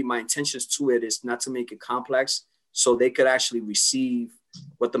my intentions to it is not to make it complex so they could actually receive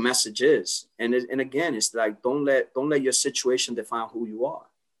what the message is. And again, it's like, don't let your situation define who you are.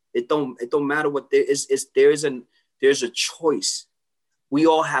 It don't matter what there is. There's a choice. We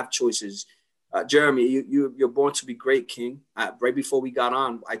all have choices. Jeremy, you're born to be great, King. Right before we got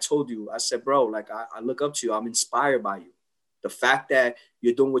on, I told you, I said, bro, like I look up to you. I'm inspired by you. The fact that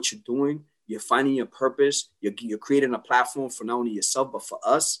you're doing what you're doing, you're finding your purpose. You're creating a platform for not only yourself, but for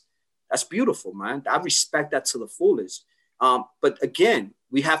us. That's beautiful, man. I respect that to the fullest. But again,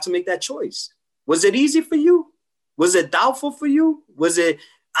 we have to make that choice. Was it easy for you? Was it doubtful for you? Was it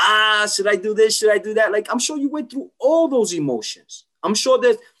should I do this? Should I do that? Like, I'm sure you went through all those emotions. I'm sure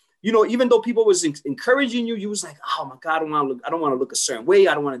that, you know, even though people was encouraging you, you was like, oh my God, I don't want to look a certain way.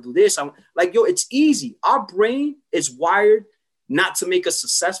 I don't want to do this. I'm like, yo, it's easy. Our brain is wired not to make us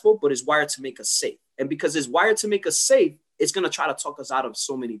successful, but it's wired to make us safe. And because it's wired to make us safe, it's going to try to talk us out of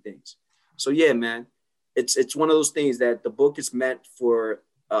so many things. So yeah, man, it's one of those things that the book is meant for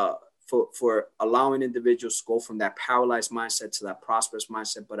allowing individuals to go from that paralyzed mindset to that prosperous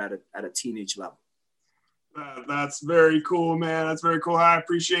mindset, but at a teenage level. That's very cool, man. That's very cool. I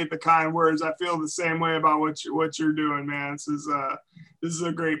appreciate the kind words. I feel the same way about what you're doing, man. This is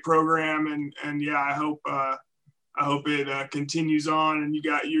a great program, and yeah, I hope it continues on. And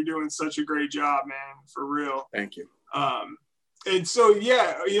you're doing such a great job, man, for real. Thank you. And so,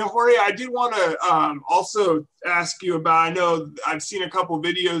 yeah, you know, Jorge, I did want to also ask you about, I know I've seen a couple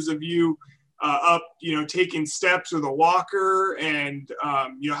videos of you up, you know, taking steps with a walker, and,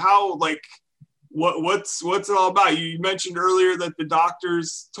 you know, how, like, what's it all about? You mentioned earlier that the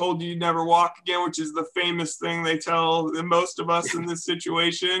doctors told you never walk again, which is the famous thing they tell most of us in this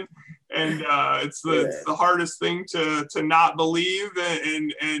situation. And it's the hardest thing to not believe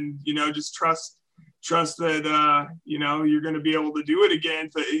and you know, just trust that, you know, you're going to be able to do it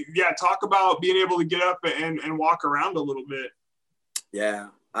again. So, yeah, talk about being able to get up and walk around a little bit. Yeah,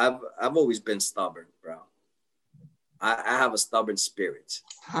 I've always been stubborn, bro. I have a stubborn spirit,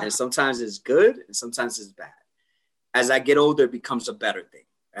 and sometimes it's good and sometimes it's bad. As I get older, it becomes a better thing,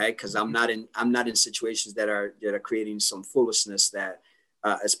 right? Because I'm not in situations that are creating some foolishness that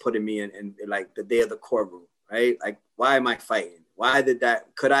is putting me in like the day of the courtroom, right? Like, why am I fighting? Why did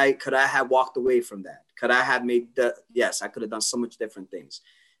that? Could I have walked away from that? Could I have made yes, I could have done so much different things.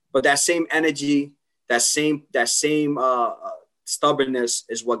 But that same energy, that same stubbornness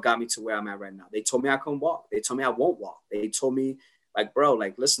is what got me to where I'm at right now. They told me I couldn't walk. They told me I won't walk. They told me, like, bro,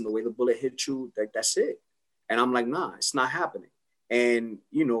 like, listen, the way the bullet hit you, like, that's it. And I'm like, nah, it's not happening. And,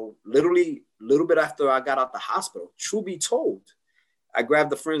 you know, literally a little bit after I got out the hospital, truth be told, I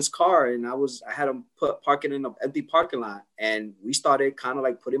grabbed a friend's car and I had him park it in an empty parking lot. And we started kind of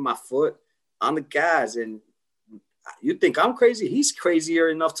like putting my foot on the gas. And you think I'm crazy? He's crazier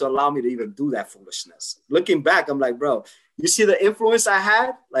enough to allow me to even do that foolishness. Looking back, I'm like, bro, you see the influence I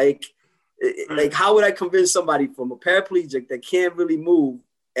had? Like how would I convince somebody from a paraplegic that can't really move,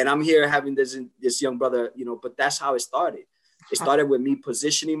 and I'm here having this young brother, you know? But that's how it started. It started with me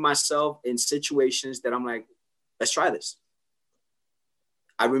positioning myself in situations that I'm like, let's try this.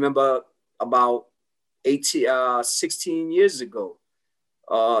 I remember about 16 years ago.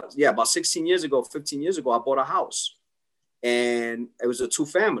 About 16 years ago, 15 years ago, I bought a house, and it was a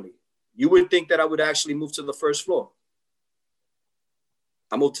 2-family. You would think that I would actually move to the first floor.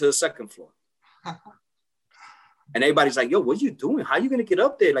 I moved to the second floor. And everybody's like, yo, what are you doing? How are you going to get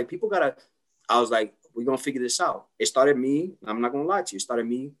up there? Like, I was like, we're going to figure this out. It started me, I'm not going to lie to you, it started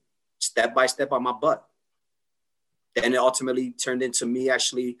me step by step on my butt. Then it ultimately turned into me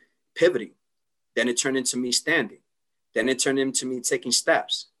actually pivoting. Then it turned into me standing. Then it turned into me taking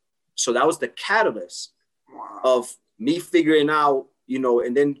steps. So that was the catalyst of me figuring out, you know,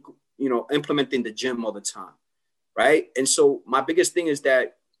 and then, you know, implementing the gym all the time. Right. And so my biggest thing is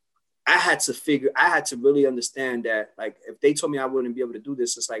that I had to really understand that, like, if they told me I wouldn't be able to do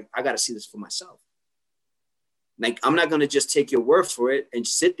this, it's like, I got to see this for myself. Like, I'm not going to just take your word for it and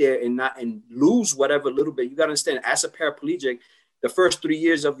sit there and lose whatever little bit. You got to understand, as a paraplegic, the first 3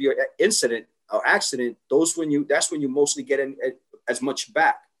 years of your incident or accident, that's when you mostly get in as much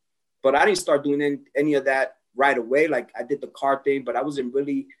back. But I didn't start doing any of that right away. Like, I did the car thing, but I wasn't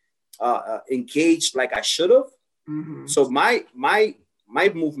really engaged like I should have. Mm-hmm. So my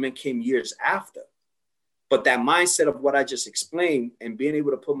movement came years after. But that mindset of what I just explained and being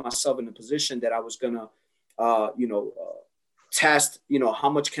able to put myself in a position that I was going to, test, you know, how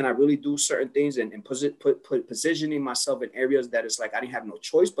much can I really do certain things and positioning myself in areas that it's like I didn't have no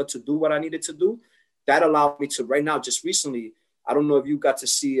choice but to do what I needed to do. That allowed me to right now, just recently, I don't know if you got to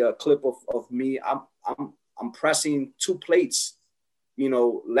see a clip of me. I'm pressing 2 plates, you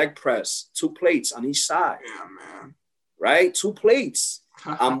know, leg press, 2 plates on each side. Yeah, man. Right? 2 plates.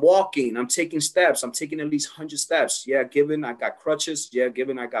 I'm walking. I'm taking steps. I'm taking at least 100 steps. Yeah, given I got crutches. Yeah,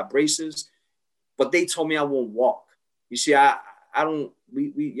 given I got braces. But they told me I won't walk. You see, I don't.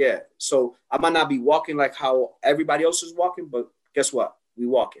 Yeah. So I might not be walking like how everybody else is walking, but guess what? We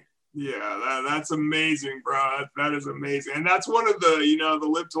walking. Yeah, that's amazing, bro. That is amazing, and that's one of the, you know, the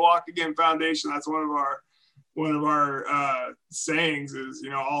Live to Walk Again Foundation. That's one of our sayings is,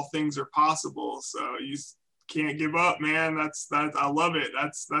 you know, all things are possible. So you can't give up, man. That's I love it.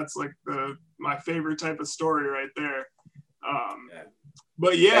 That's like my favorite type of story right there.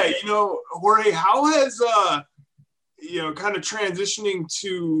 But yeah, you know, Jorge, how has you know, kind of transitioning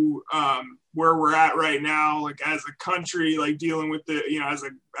to where we're at right now, like as a country, like dealing with the, you know, as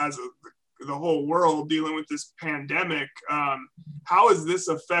the whole world dealing with this pandemic, how has this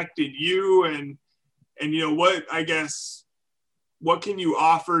affected you? And you know, what, I guess, what can you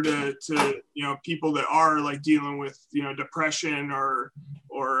offer to you know, people that are like dealing with, you know, depression or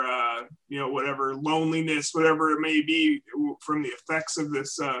you know, whatever, loneliness, whatever it may be from the effects of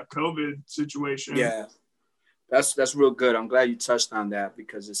this COVID situation? Yeah, that's real good. I'm glad you touched on that,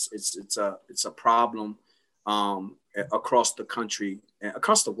 because it's a problem across the country,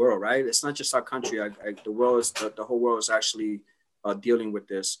 across the world, right? It's not just our country. The whole world is actually dealing with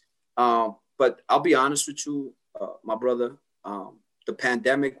this. But I'll be honest with you, my brother. The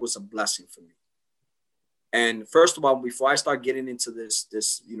pandemic was a blessing for me. And first of all, before I start getting into this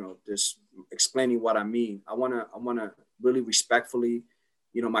explaining what I mean, I wanna really respectfully,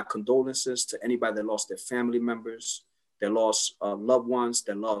 you know, my condolences to anybody that lost their family members, that lost loved ones,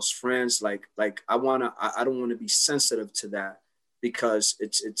 that lost friends. Like I don't want to be sensitive to that, because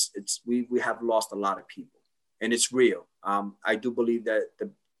we have lost a lot of people, and it's real. I do believe that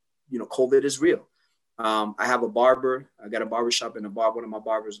COVID is real. I have a barber. I got a barber shop in a bar. One of my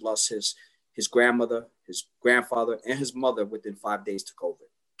barbers lost his grandmother, his grandfather, and his mother within 5 days to COVID,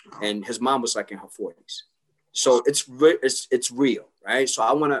 and his mom was like in her 40s. So it's real, right? So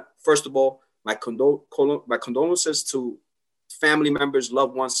I want to, first of all, my condolences to family members,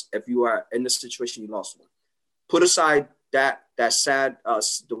 loved ones. If you are in this situation, you lost one. Put aside that sad,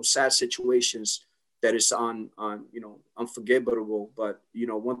 those sad situations that is unforgettable. But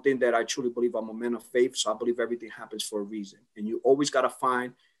one thing that I truly believe, I'm a man of faith, so I believe everything happens for a reason, and you always got to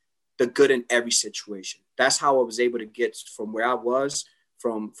find the good in every situation. That's how I was able to get from where I was,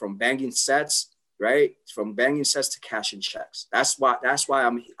 from banging sets. Right, from banging sets to cashing checks. That's why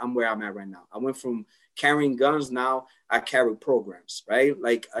I'm where I'm at right now. I went from carrying guns, now I carry programs. Right,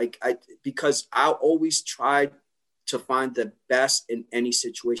 because I always tried to find the best in any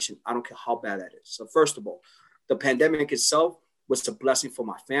situation. I don't care how bad that is. So first of all, the pandemic itself was a blessing for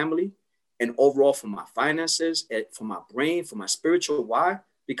my family, and overall for my finances, and for my brain, for my spiritual. Why?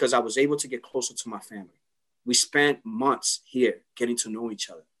 Because I was able to get closer to my family. We spent months here getting to know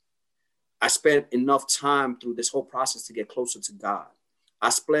each other. I spent enough time through this whole process to get closer to God.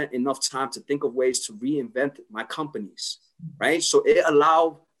 I spent enough time to think of ways to reinvent my companies, right? So it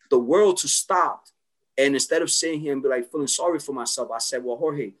allowed the world to stop. And instead of sitting here and be like feeling sorry for myself, I said, well,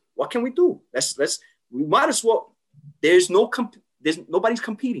 Jorge, what can we do? We might as well. There's nobody's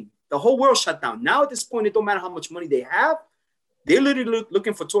competing. The whole world shut down. Now at this point, it don't matter how much money they have. They're literally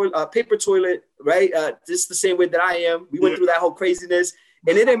looking for paper toilet, right? This is the same way that I am. We went through that whole craziness.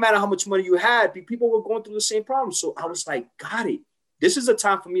 And it didn't matter how much money you had. People were going through the same problem. So I was like, got it. This is a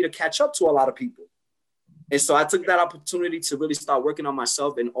time for me to catch up to a lot of people. And so I took that opportunity to really start working on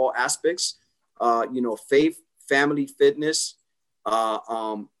myself in all aspects, faith, family, fitness,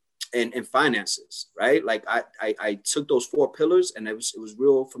 and finances, right? Like I took those 4 pillars, and it was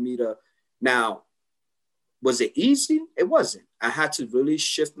real for me to. Now, was it easy? It wasn't. I had to really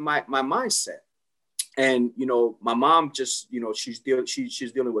shift my mindset. And, my mom just, she's dealing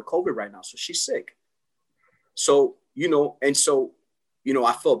with COVID right now. So she's sick. So, I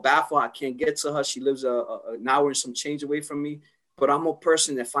feel bad for her. I can't get to her. She lives an hour and some change away from me, but I'm a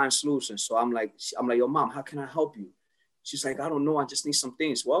person that finds solutions. So I'm like, yo, Mom, how can I help you? She's like, I don't know. I just need some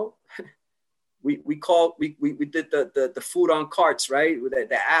things. Well, we did the food on carts, right?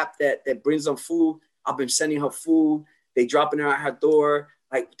 The app that brings them food. I've been sending her food. They dropping it at her door.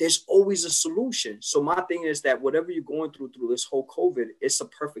 Like, there's always a solution. So my thing is that whatever you're going through this whole COVID, it's a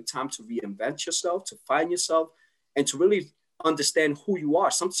perfect time to reinvent yourself, to find yourself, and to really understand who you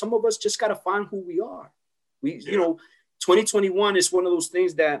are. Some of us just got to find who we are. 2021 is one of those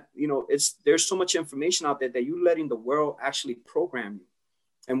things that, there's so much information out there that you're letting the world actually program you.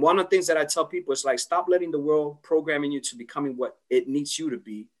 And one of the things that I tell people is like, stop letting the world programming you to becoming what it needs you to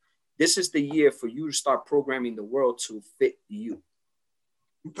be. This is the year for you to start programming the world to fit you.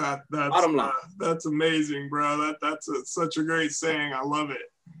 That's amazing, bro. That's such a great saying. I love it.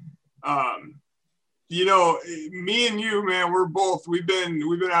 Me and you, man, we've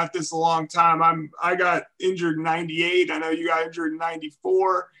been at this a long time. I got injured in 98. I know you got injured in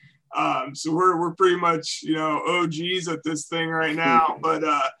 94. So we're pretty much, OGs at this thing right now. But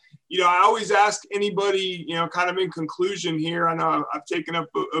I always ask anybody, kind of in conclusion here. I know I've taken up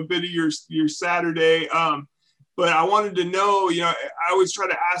a bit of your Saturday. But I wanted to know, I always try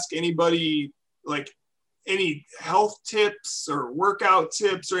to ask anybody, like, any health tips or workout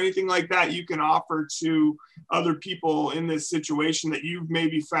tips or anything like that you can offer to other people in this situation that you've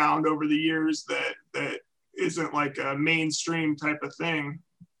maybe found over the years that isn't like a mainstream type of thing?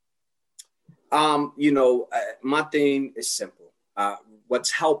 My thing is simple.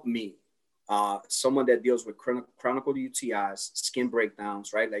 What's helped me, someone that deals with chronic UTIs, skin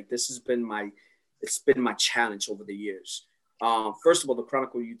breakdowns, right? Like this has been it's been my challenge over the years. First of all, the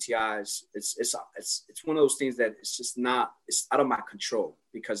chronic UTIs, it's one of those things that it's out of my control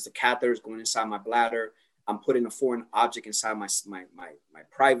because the catheter is going inside my bladder. I'm putting a foreign object inside my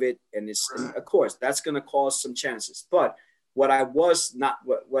private, and of course that's going to cause some chances. But what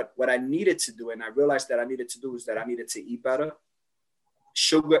I needed to do, and I realized that I needed to do, is that I needed to eat better.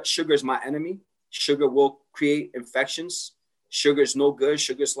 Sugar is my enemy. Sugar will create infections. Sugar is no good.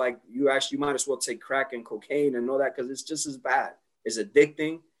 Sugar's like you might as well take crack and cocaine and all that because it's just as bad. It's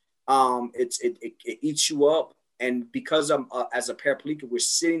addicting. It eats you up. And because I'm as a paraplegic, we're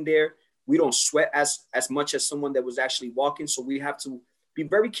sitting there. We don't sweat as much as someone that was actually walking. So we have to be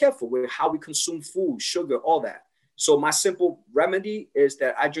very careful with how we consume food, sugar, all that. So my simple remedy is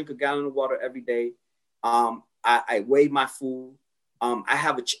that I drink a gallon of water every day. I weigh my food.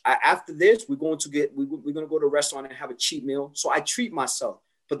 After this, we're going to go to a restaurant and have a cheat meal. So I treat myself,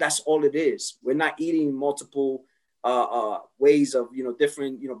 but that's all it is. We're not eating multiple ways of,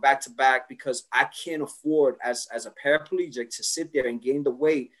 different, back to back, because I can't afford as a paraplegic to sit there and gain the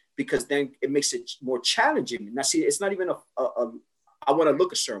weight, because then it makes it more challenging. Now, see, it's not even I want to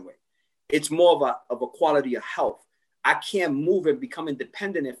look a certain way. It's more of a quality of health. I can't move and become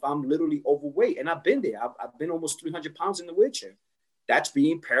independent if I'm literally overweight. And I've been there. I've been almost 300 pounds in the wheelchair. That's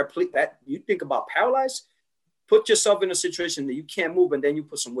being paraplegic. That you think about paralyzed, put yourself in a situation that you can't move, and then you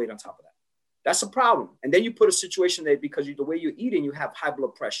put some weight on top of that. That's a problem. And then you put a situation that because the way you're eating, you have high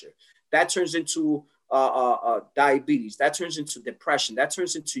blood pressure. That turns into diabetes. That turns into depression. That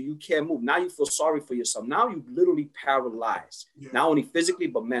turns into you can't move. Now you feel sorry for yourself. Now you literally paralyzed, not only physically,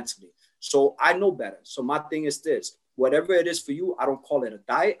 but mentally. So I know better. So my thing is this, whatever it is for you, I don't call it a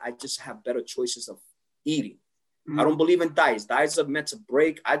diet. I just have better choices of eating. Mm-hmm. I don't believe in diets. Diets are meant to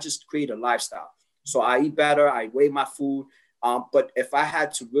break. I just create a lifestyle. So I eat better. I weigh my food. But if I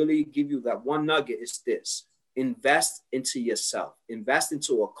had to really give you that one nugget, it's this: invest into yourself, invest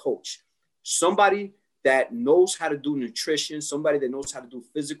into a coach, somebody that knows how to do nutrition, somebody that knows how to do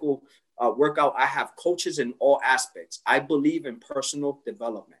physical workout. I have coaches in all aspects. I believe in personal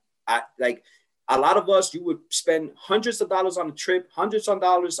development. A lot of us, you would spend hundreds of dollars on a trip, hundreds of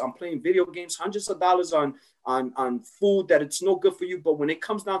dollars on playing video games, hundreds of dollars on food that it's no good for you. But when it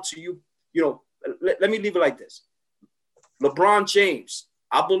comes down to you, let me leave it like this. LeBron James,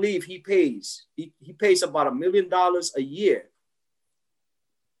 I believe he pays about $1 million a year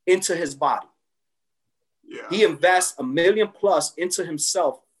into his body. Yeah. He invests $1 million plus into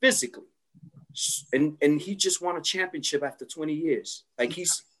himself physically. And he just won a championship after 20 years. Like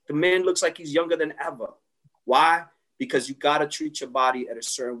the man looks like he's younger than ever. Why? Because you got to treat your body at a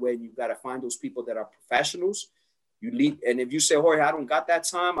certain way. And you got to find those people that are professionals. And if you say, Jorge, I don't got that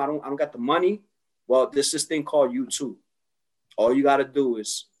time, I don't got the money. Well, there's this thing called YouTube. All you got to do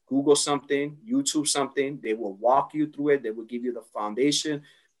is Google something, YouTube something. They will walk you through it. They will give you the foundation,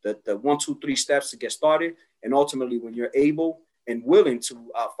 the 1, 2, 3 steps to get started. And ultimately, when you're able and willing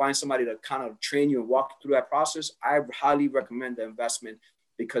to find somebody to kind of train you and walk you through that process, I highly recommend the investment,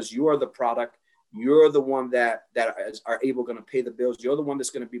 because you are the product. You're the one that are able going to pay the bills. You're the one that's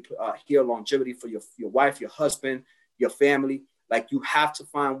going to be here longevity for your wife, your husband, your family. Like, you have to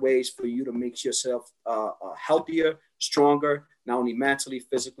find ways for you to make yourself healthier, stronger, not only mentally,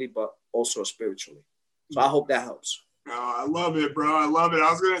 physically, but also spiritually. So I hope that helps. Oh, I love it, bro. I love it.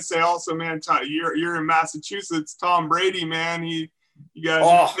 I was going to say also, man, you're in Massachusetts. Tom Brady, man, you guys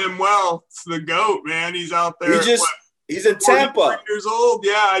know him well. It's the GOAT, man. He's out there. He's in Tampa. Years old.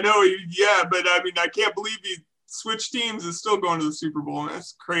 Yeah, I know. Yeah, but I mean, I can't believe he switched teams and still going to the Super Bowl.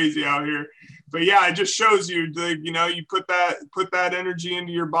 That's crazy out here. But yeah, it just shows you, you put that energy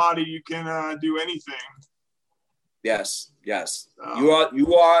into your body, you can do anything. Yes. You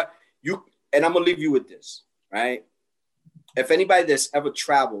are, and I'm gonna leave you with this, right? If anybody that's ever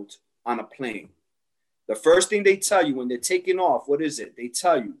traveled on a plane, the first thing they tell you when they're taking off, what is it? They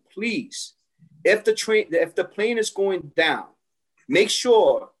tell you, please, if the plane is going down, make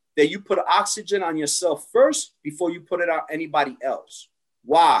sure that you put oxygen on yourself first before you put it on anybody else.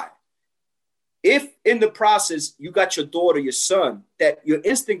 Why? If in the process you got your daughter, your son, that your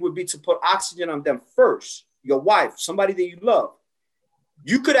instinct would be to put oxygen on them first, your wife, somebody that you love,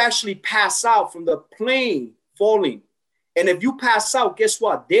 you could actually pass out from the plane falling And if you pass out, guess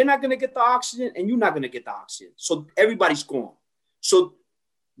what? They're not going to get the oxygen and you're not going to get the oxygen. So everybody's gone. So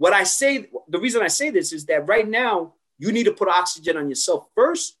the reason I say this is that right now, you need to put oxygen on yourself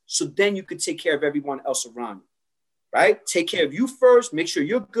first, so then you can take care of everyone else around you, right? Take care of you first, make sure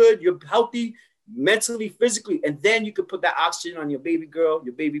you're good, you're healthy, mentally, physically, and then you can put that oxygen on your baby girl,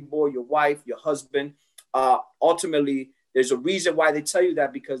 your baby boy, your wife, your husband. Ultimately, there's a reason why they tell you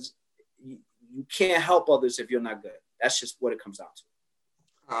that, because you can't help others if you're not good. That's just what it comes down to.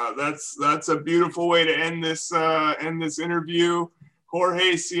 That's a beautiful way to end this interview.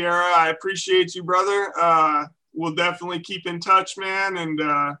 Jorge Sierra, I appreciate you, brother. We'll definitely keep in touch, man, and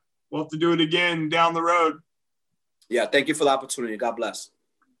we'll have to do it again down the road. Yeah, thank you for the opportunity. God bless.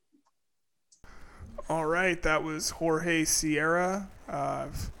 All right, that was Jorge Sierra.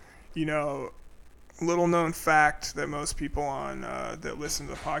 Little known fact that most people on that listen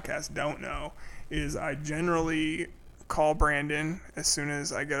to the podcast don't know is I generally call Brandon as soon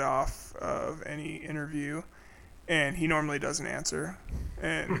as I get off of any interview, and he normally doesn't answer.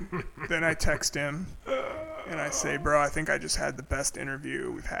 And then I text him, and I say, bro, I think I just had the best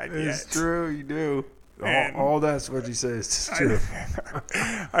interview we've had yet. It's true, you do. All that's what you say is true.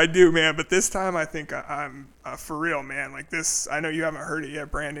 I do, man. But this time I think I'm for real, man. Like this, I know you haven't heard it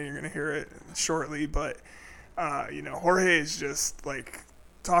yet, Brandon. You're going to hear it shortly. But, Jorge is just like,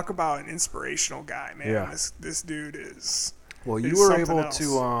 talk about an inspirational guy, man. Yeah. This dude is. Well, you were able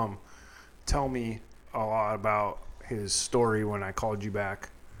to tell me a lot about his story when I called you back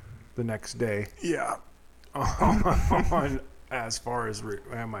the next day. Yeah. As far as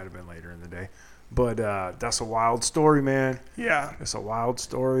it might have been later in the day. But that's a wild story, man. Yeah. It's a wild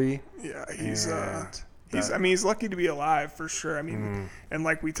story. Yeah, he's lucky to be alive for sure. I mean, and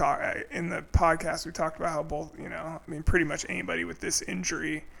like we talked in the podcast, we talked about how both, pretty much anybody with this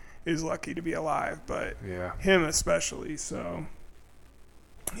injury is lucky to be alive, but him especially. So,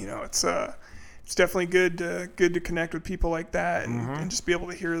 it's definitely good to connect with people like that and just be able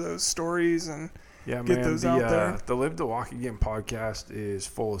to hear those stories and get those out there. The Live to Walk Again podcast is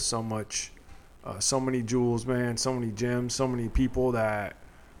full of so many jewels, man, so many gems, so many people that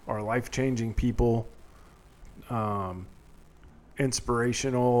are life-changing people,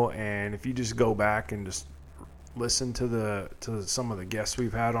 inspirational. And if you just go back and just listen to some of the guests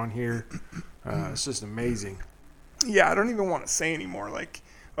we've had on here, it's just amazing. Yeah, I don't even want to say anymore. Like,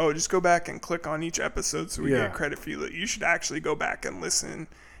 just go back and click on each episode so we get credit for you. You should actually go back and listen,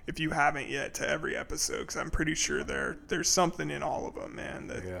 if you haven't yet, to every episode, because I'm pretty sure there's something in all of them, man,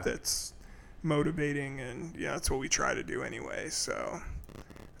 that's motivating, and that's what we try to do anyway. So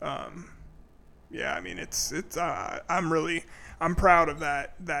I'm proud of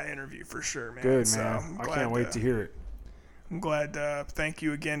that interview for sure, man. Good, so man. I can't wait to hear it. I'm glad. Thank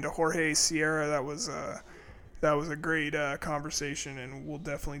you again to Jorge Sierra. That was a great conversation, and we'll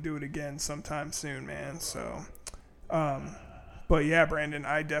definitely do it again sometime soon, man. So but yeah, Brandon,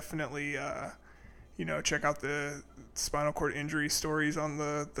 I definitely check out the spinal cord injury stories on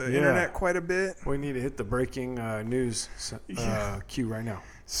the internet quite a bit. We need to hit the breaking news cue right now.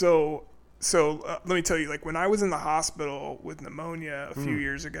 So let me tell you, like, when I was in the hospital with pneumonia a few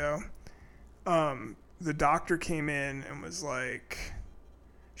years ago, the doctor came in and was like,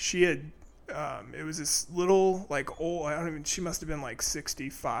 she had, it was this little, like, old, she must have been like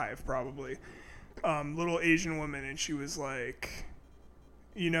 65 probably, little Asian woman, and she was like,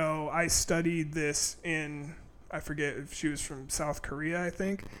 I studied this I forget if she was from South Korea, I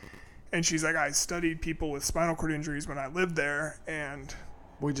think. And she's like, I studied people with spinal cord injuries when I lived there, and...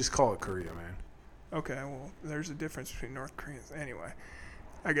 We just call it Korea, man. Okay, well, there's a difference between North Koreans. Anyway,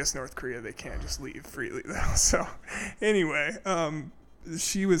 I guess North Korea, they can't just leave freely, though. So, anyway,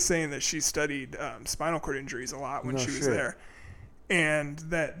 she was saying that she studied spinal cord injuries a lot when she was there. And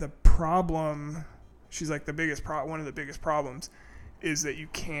that the problem, she's like, one of the biggest problems is that you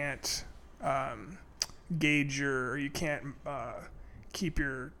can't gauge you can't keep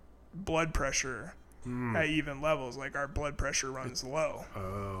your blood pressure at even levels. Like, our blood pressure runs low.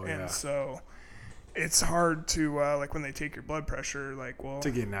 So it's hard to like, when they take your blood pressure, like, well,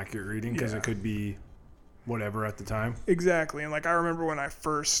 to get an accurate reading, because it could be whatever at the time. Exactly. And like, I remember when I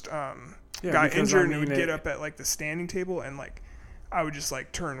first got injured, and would get up at like the standing table, and like I would just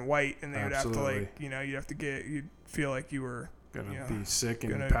like turn white, and they would have to, like, you'd feel like you were gonna be sick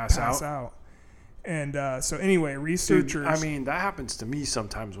and pass out. And so anyway, researchers... Dude, that happens to me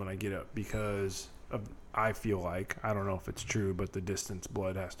sometimes when I get up, because I feel like, I don't know if it's true, but the distance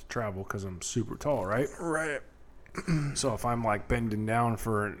blood has to travel because I'm super tall, right? Right. So if I'm like bending down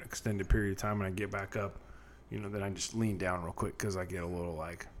for an extended period of time and I get back up, then I just lean down real quick because I get a little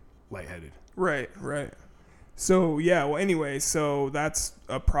like lightheaded. Right. So yeah, well anyway, so that's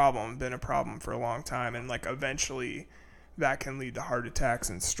been a problem for a long time, and like eventually that can lead to heart attacks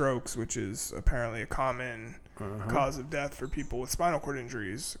and strokes, which is apparently a common cause of death for people with spinal cord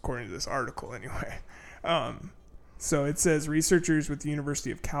injuries, according to this article anyway. So it says researchers with the University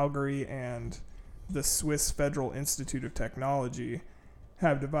of Calgary and the Swiss Federal Institute of Technology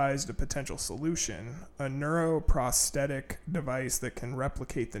have devised a potential solution, a neuroprosthetic device that can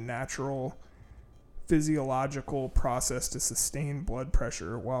replicate the natural physiological process to sustain blood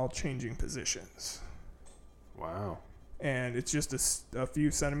pressure while changing positions. Wow. And it's just a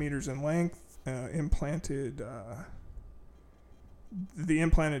few centimeters in length, implanted. The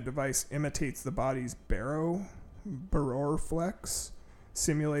implanted device imitates the body's baroreflex,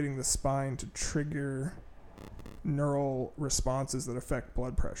 simulating the spine to trigger neural responses that affect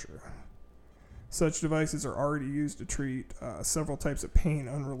blood pressure. Such devices are already used to treat several types of pain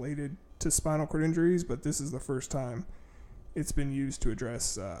unrelated to spinal cord injuries, but this is the first time it's been used to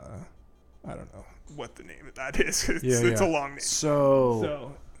address, I don't know what the name of that is. It's a long name.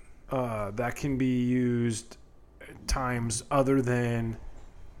 So that can be used at times other than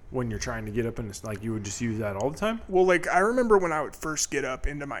when you're trying to get up, and it's like you would just use that all the time? Well, like I remember when I would first get up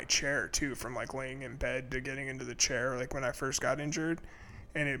into my chair too, from like laying in bed to getting into the chair, like when I first got injured,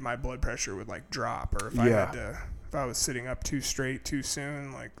 and my blood pressure would like drop, or if I was sitting up too straight too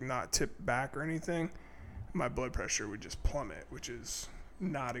soon, like not tipped back or anything, my blood pressure would just plummet, which is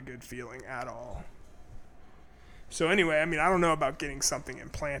not a good feeling at all. So anyway, I mean, I don't know about getting something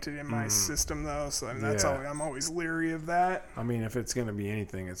implanted in my system though, so I mean, I'm always leery of that. I mean, if it's going to be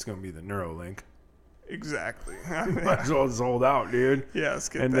anything, it's going to be the Neuralink. Exactly. Might as well sold out, dude. Yeah, let's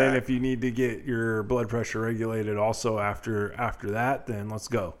get and that. then if you need to get your blood pressure regulated also after that, then let's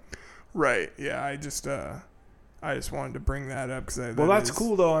go. Right. Yeah, I just wanted to bring that up because that's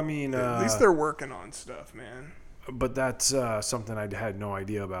cool though. I mean, at least they're working on stuff, man. But that's something I had no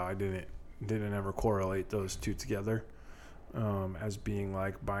idea about. I didn't ever correlate those two together as being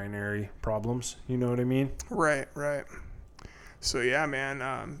like binary problems. You know what I mean? Right. So yeah,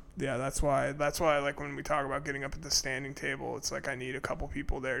 man. That's why like when we talk about getting up at the standing table, it's like I need a couple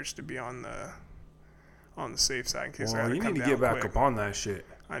people there just to be on the safe side in case I gotta you come need to down get back quick. up on that shit.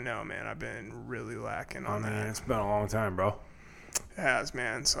 I know, man. I've been really lacking on that. It's been a long time, bro. It has,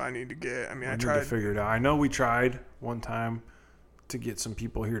 man. So I need to get. I need tried to figure it out. I know we tried one time to get some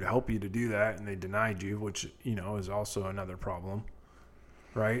people here to help you to do that, and they denied you, which is also another problem,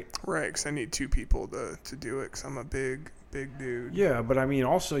 right? Right, because I need two people to do it, because I'm a big dude. Yeah, but I mean,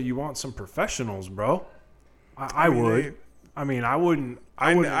 also you want some professionals, bro. I would. I wouldn't.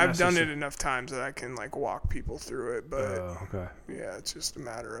 I've done it enough times that I can like walk people through it, but okay. Yeah, it's just a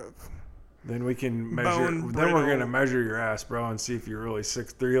matter of. Then we can measure. Then we're gonna measure your ass, bro, and see if you're really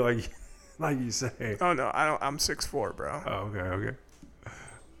 6'3", like you say. Oh no, I don't. I'm 6'4", bro. Oh, okay.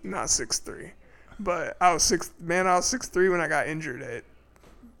 Not 6'3", but I was 6'3" when I got injured at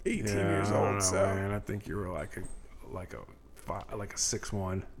 18 years old. I don't know, so man, I think you were like a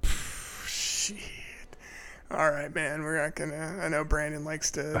 6'1". Shit. All right, man. We're not gonna. I know Brandon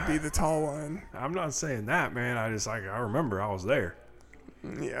likes to be the tall one. I'm not saying that, man. I remember I was there.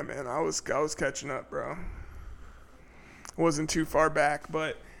 Yeah, man. I was catching up, bro. Wasn't too far back,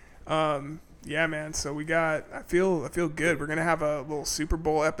 but yeah, man. So I feel good. We're gonna have a little Super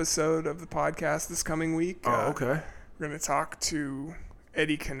Bowl episode of the podcast this coming week. Oh, okay. We're gonna talk to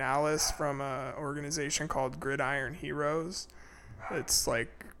Eddie Canales from an organization called Gridiron Heroes. It's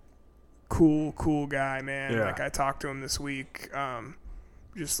like cool guy, man. Yeah. Like I talked to him this week,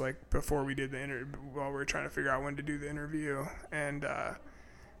 just like before we did the interview, while we were trying to figure out when to do the interview, and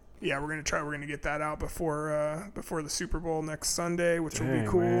yeah, we're gonna get that out before the Super Bowl next Sunday, which will be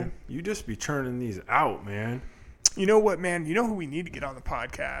cool. Man. You just be churning these out, man. You know what, man? You know who we need to get on the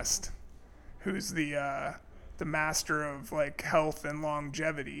podcast? Who's the master of like health and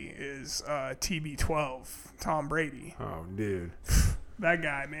longevity is TB12, Tom Brady. Oh, dude. That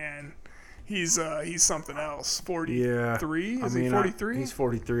guy, man. He's something else. 43? Yeah. Is he 43? He's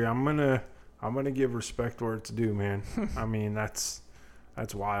 43. I'm gonna give respect where it's due, man. I mean, that's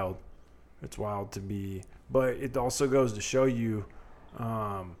wild. It's wild to be, but it also goes to show you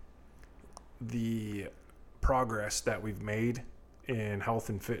the progress that we've made in health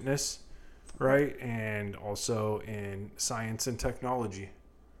and fitness, right? And also in science and technology.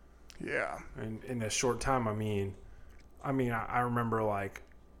 Yeah. And in a short time, I remember like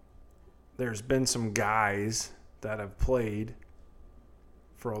there's been some guys that have played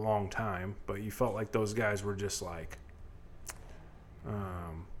for a long time, but you felt like those guys were just like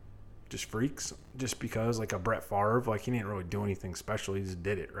just freaks, just because like a Brett Favre, like he didn't really do anything special. He just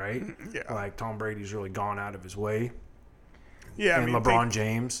did it, right? Yeah. Like Tom Brady's really gone out of his way. Yeah. And LeBron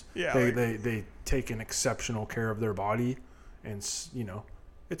James, Yeah. They take an exceptional care of their body, and you know,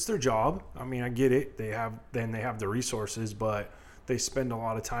 it's their job. I mean, I get it. They have the resources, but they spend a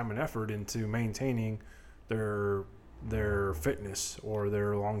lot of time and effort into maintaining their fitness or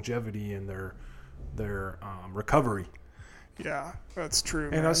their longevity and their recovery. Yeah, that's true.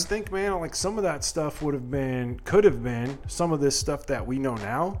 And I just think, man, like some of that stuff could have been some of this stuff that we know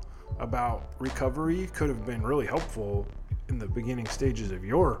now about recovery could have been really helpful in the beginning stages of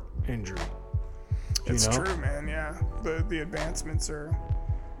your injury. It's true, man. Yeah, the advancements are.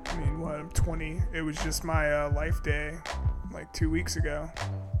 I mean, what, I'm 20. It was just my life day, like 2 weeks ago.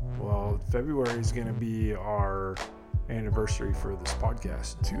 Well, February is going to be our anniversary for this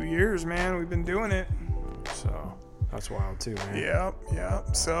podcast. 2 years, man. We've been doing it. So that's wild too, man.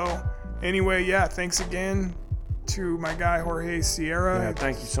 Yep. So anyway, yeah, thanks again to my guy Jorge Sierra. Yeah,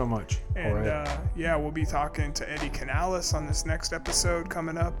 thank you so much. And we'll be talking to Eddie Canales on this next episode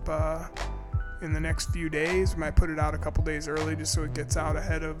coming up in the next few days. We might put it out a couple days early just so it gets out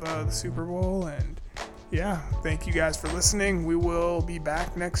ahead of the Super Bowl. And yeah, thank you guys for listening. We will be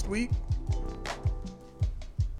back next week.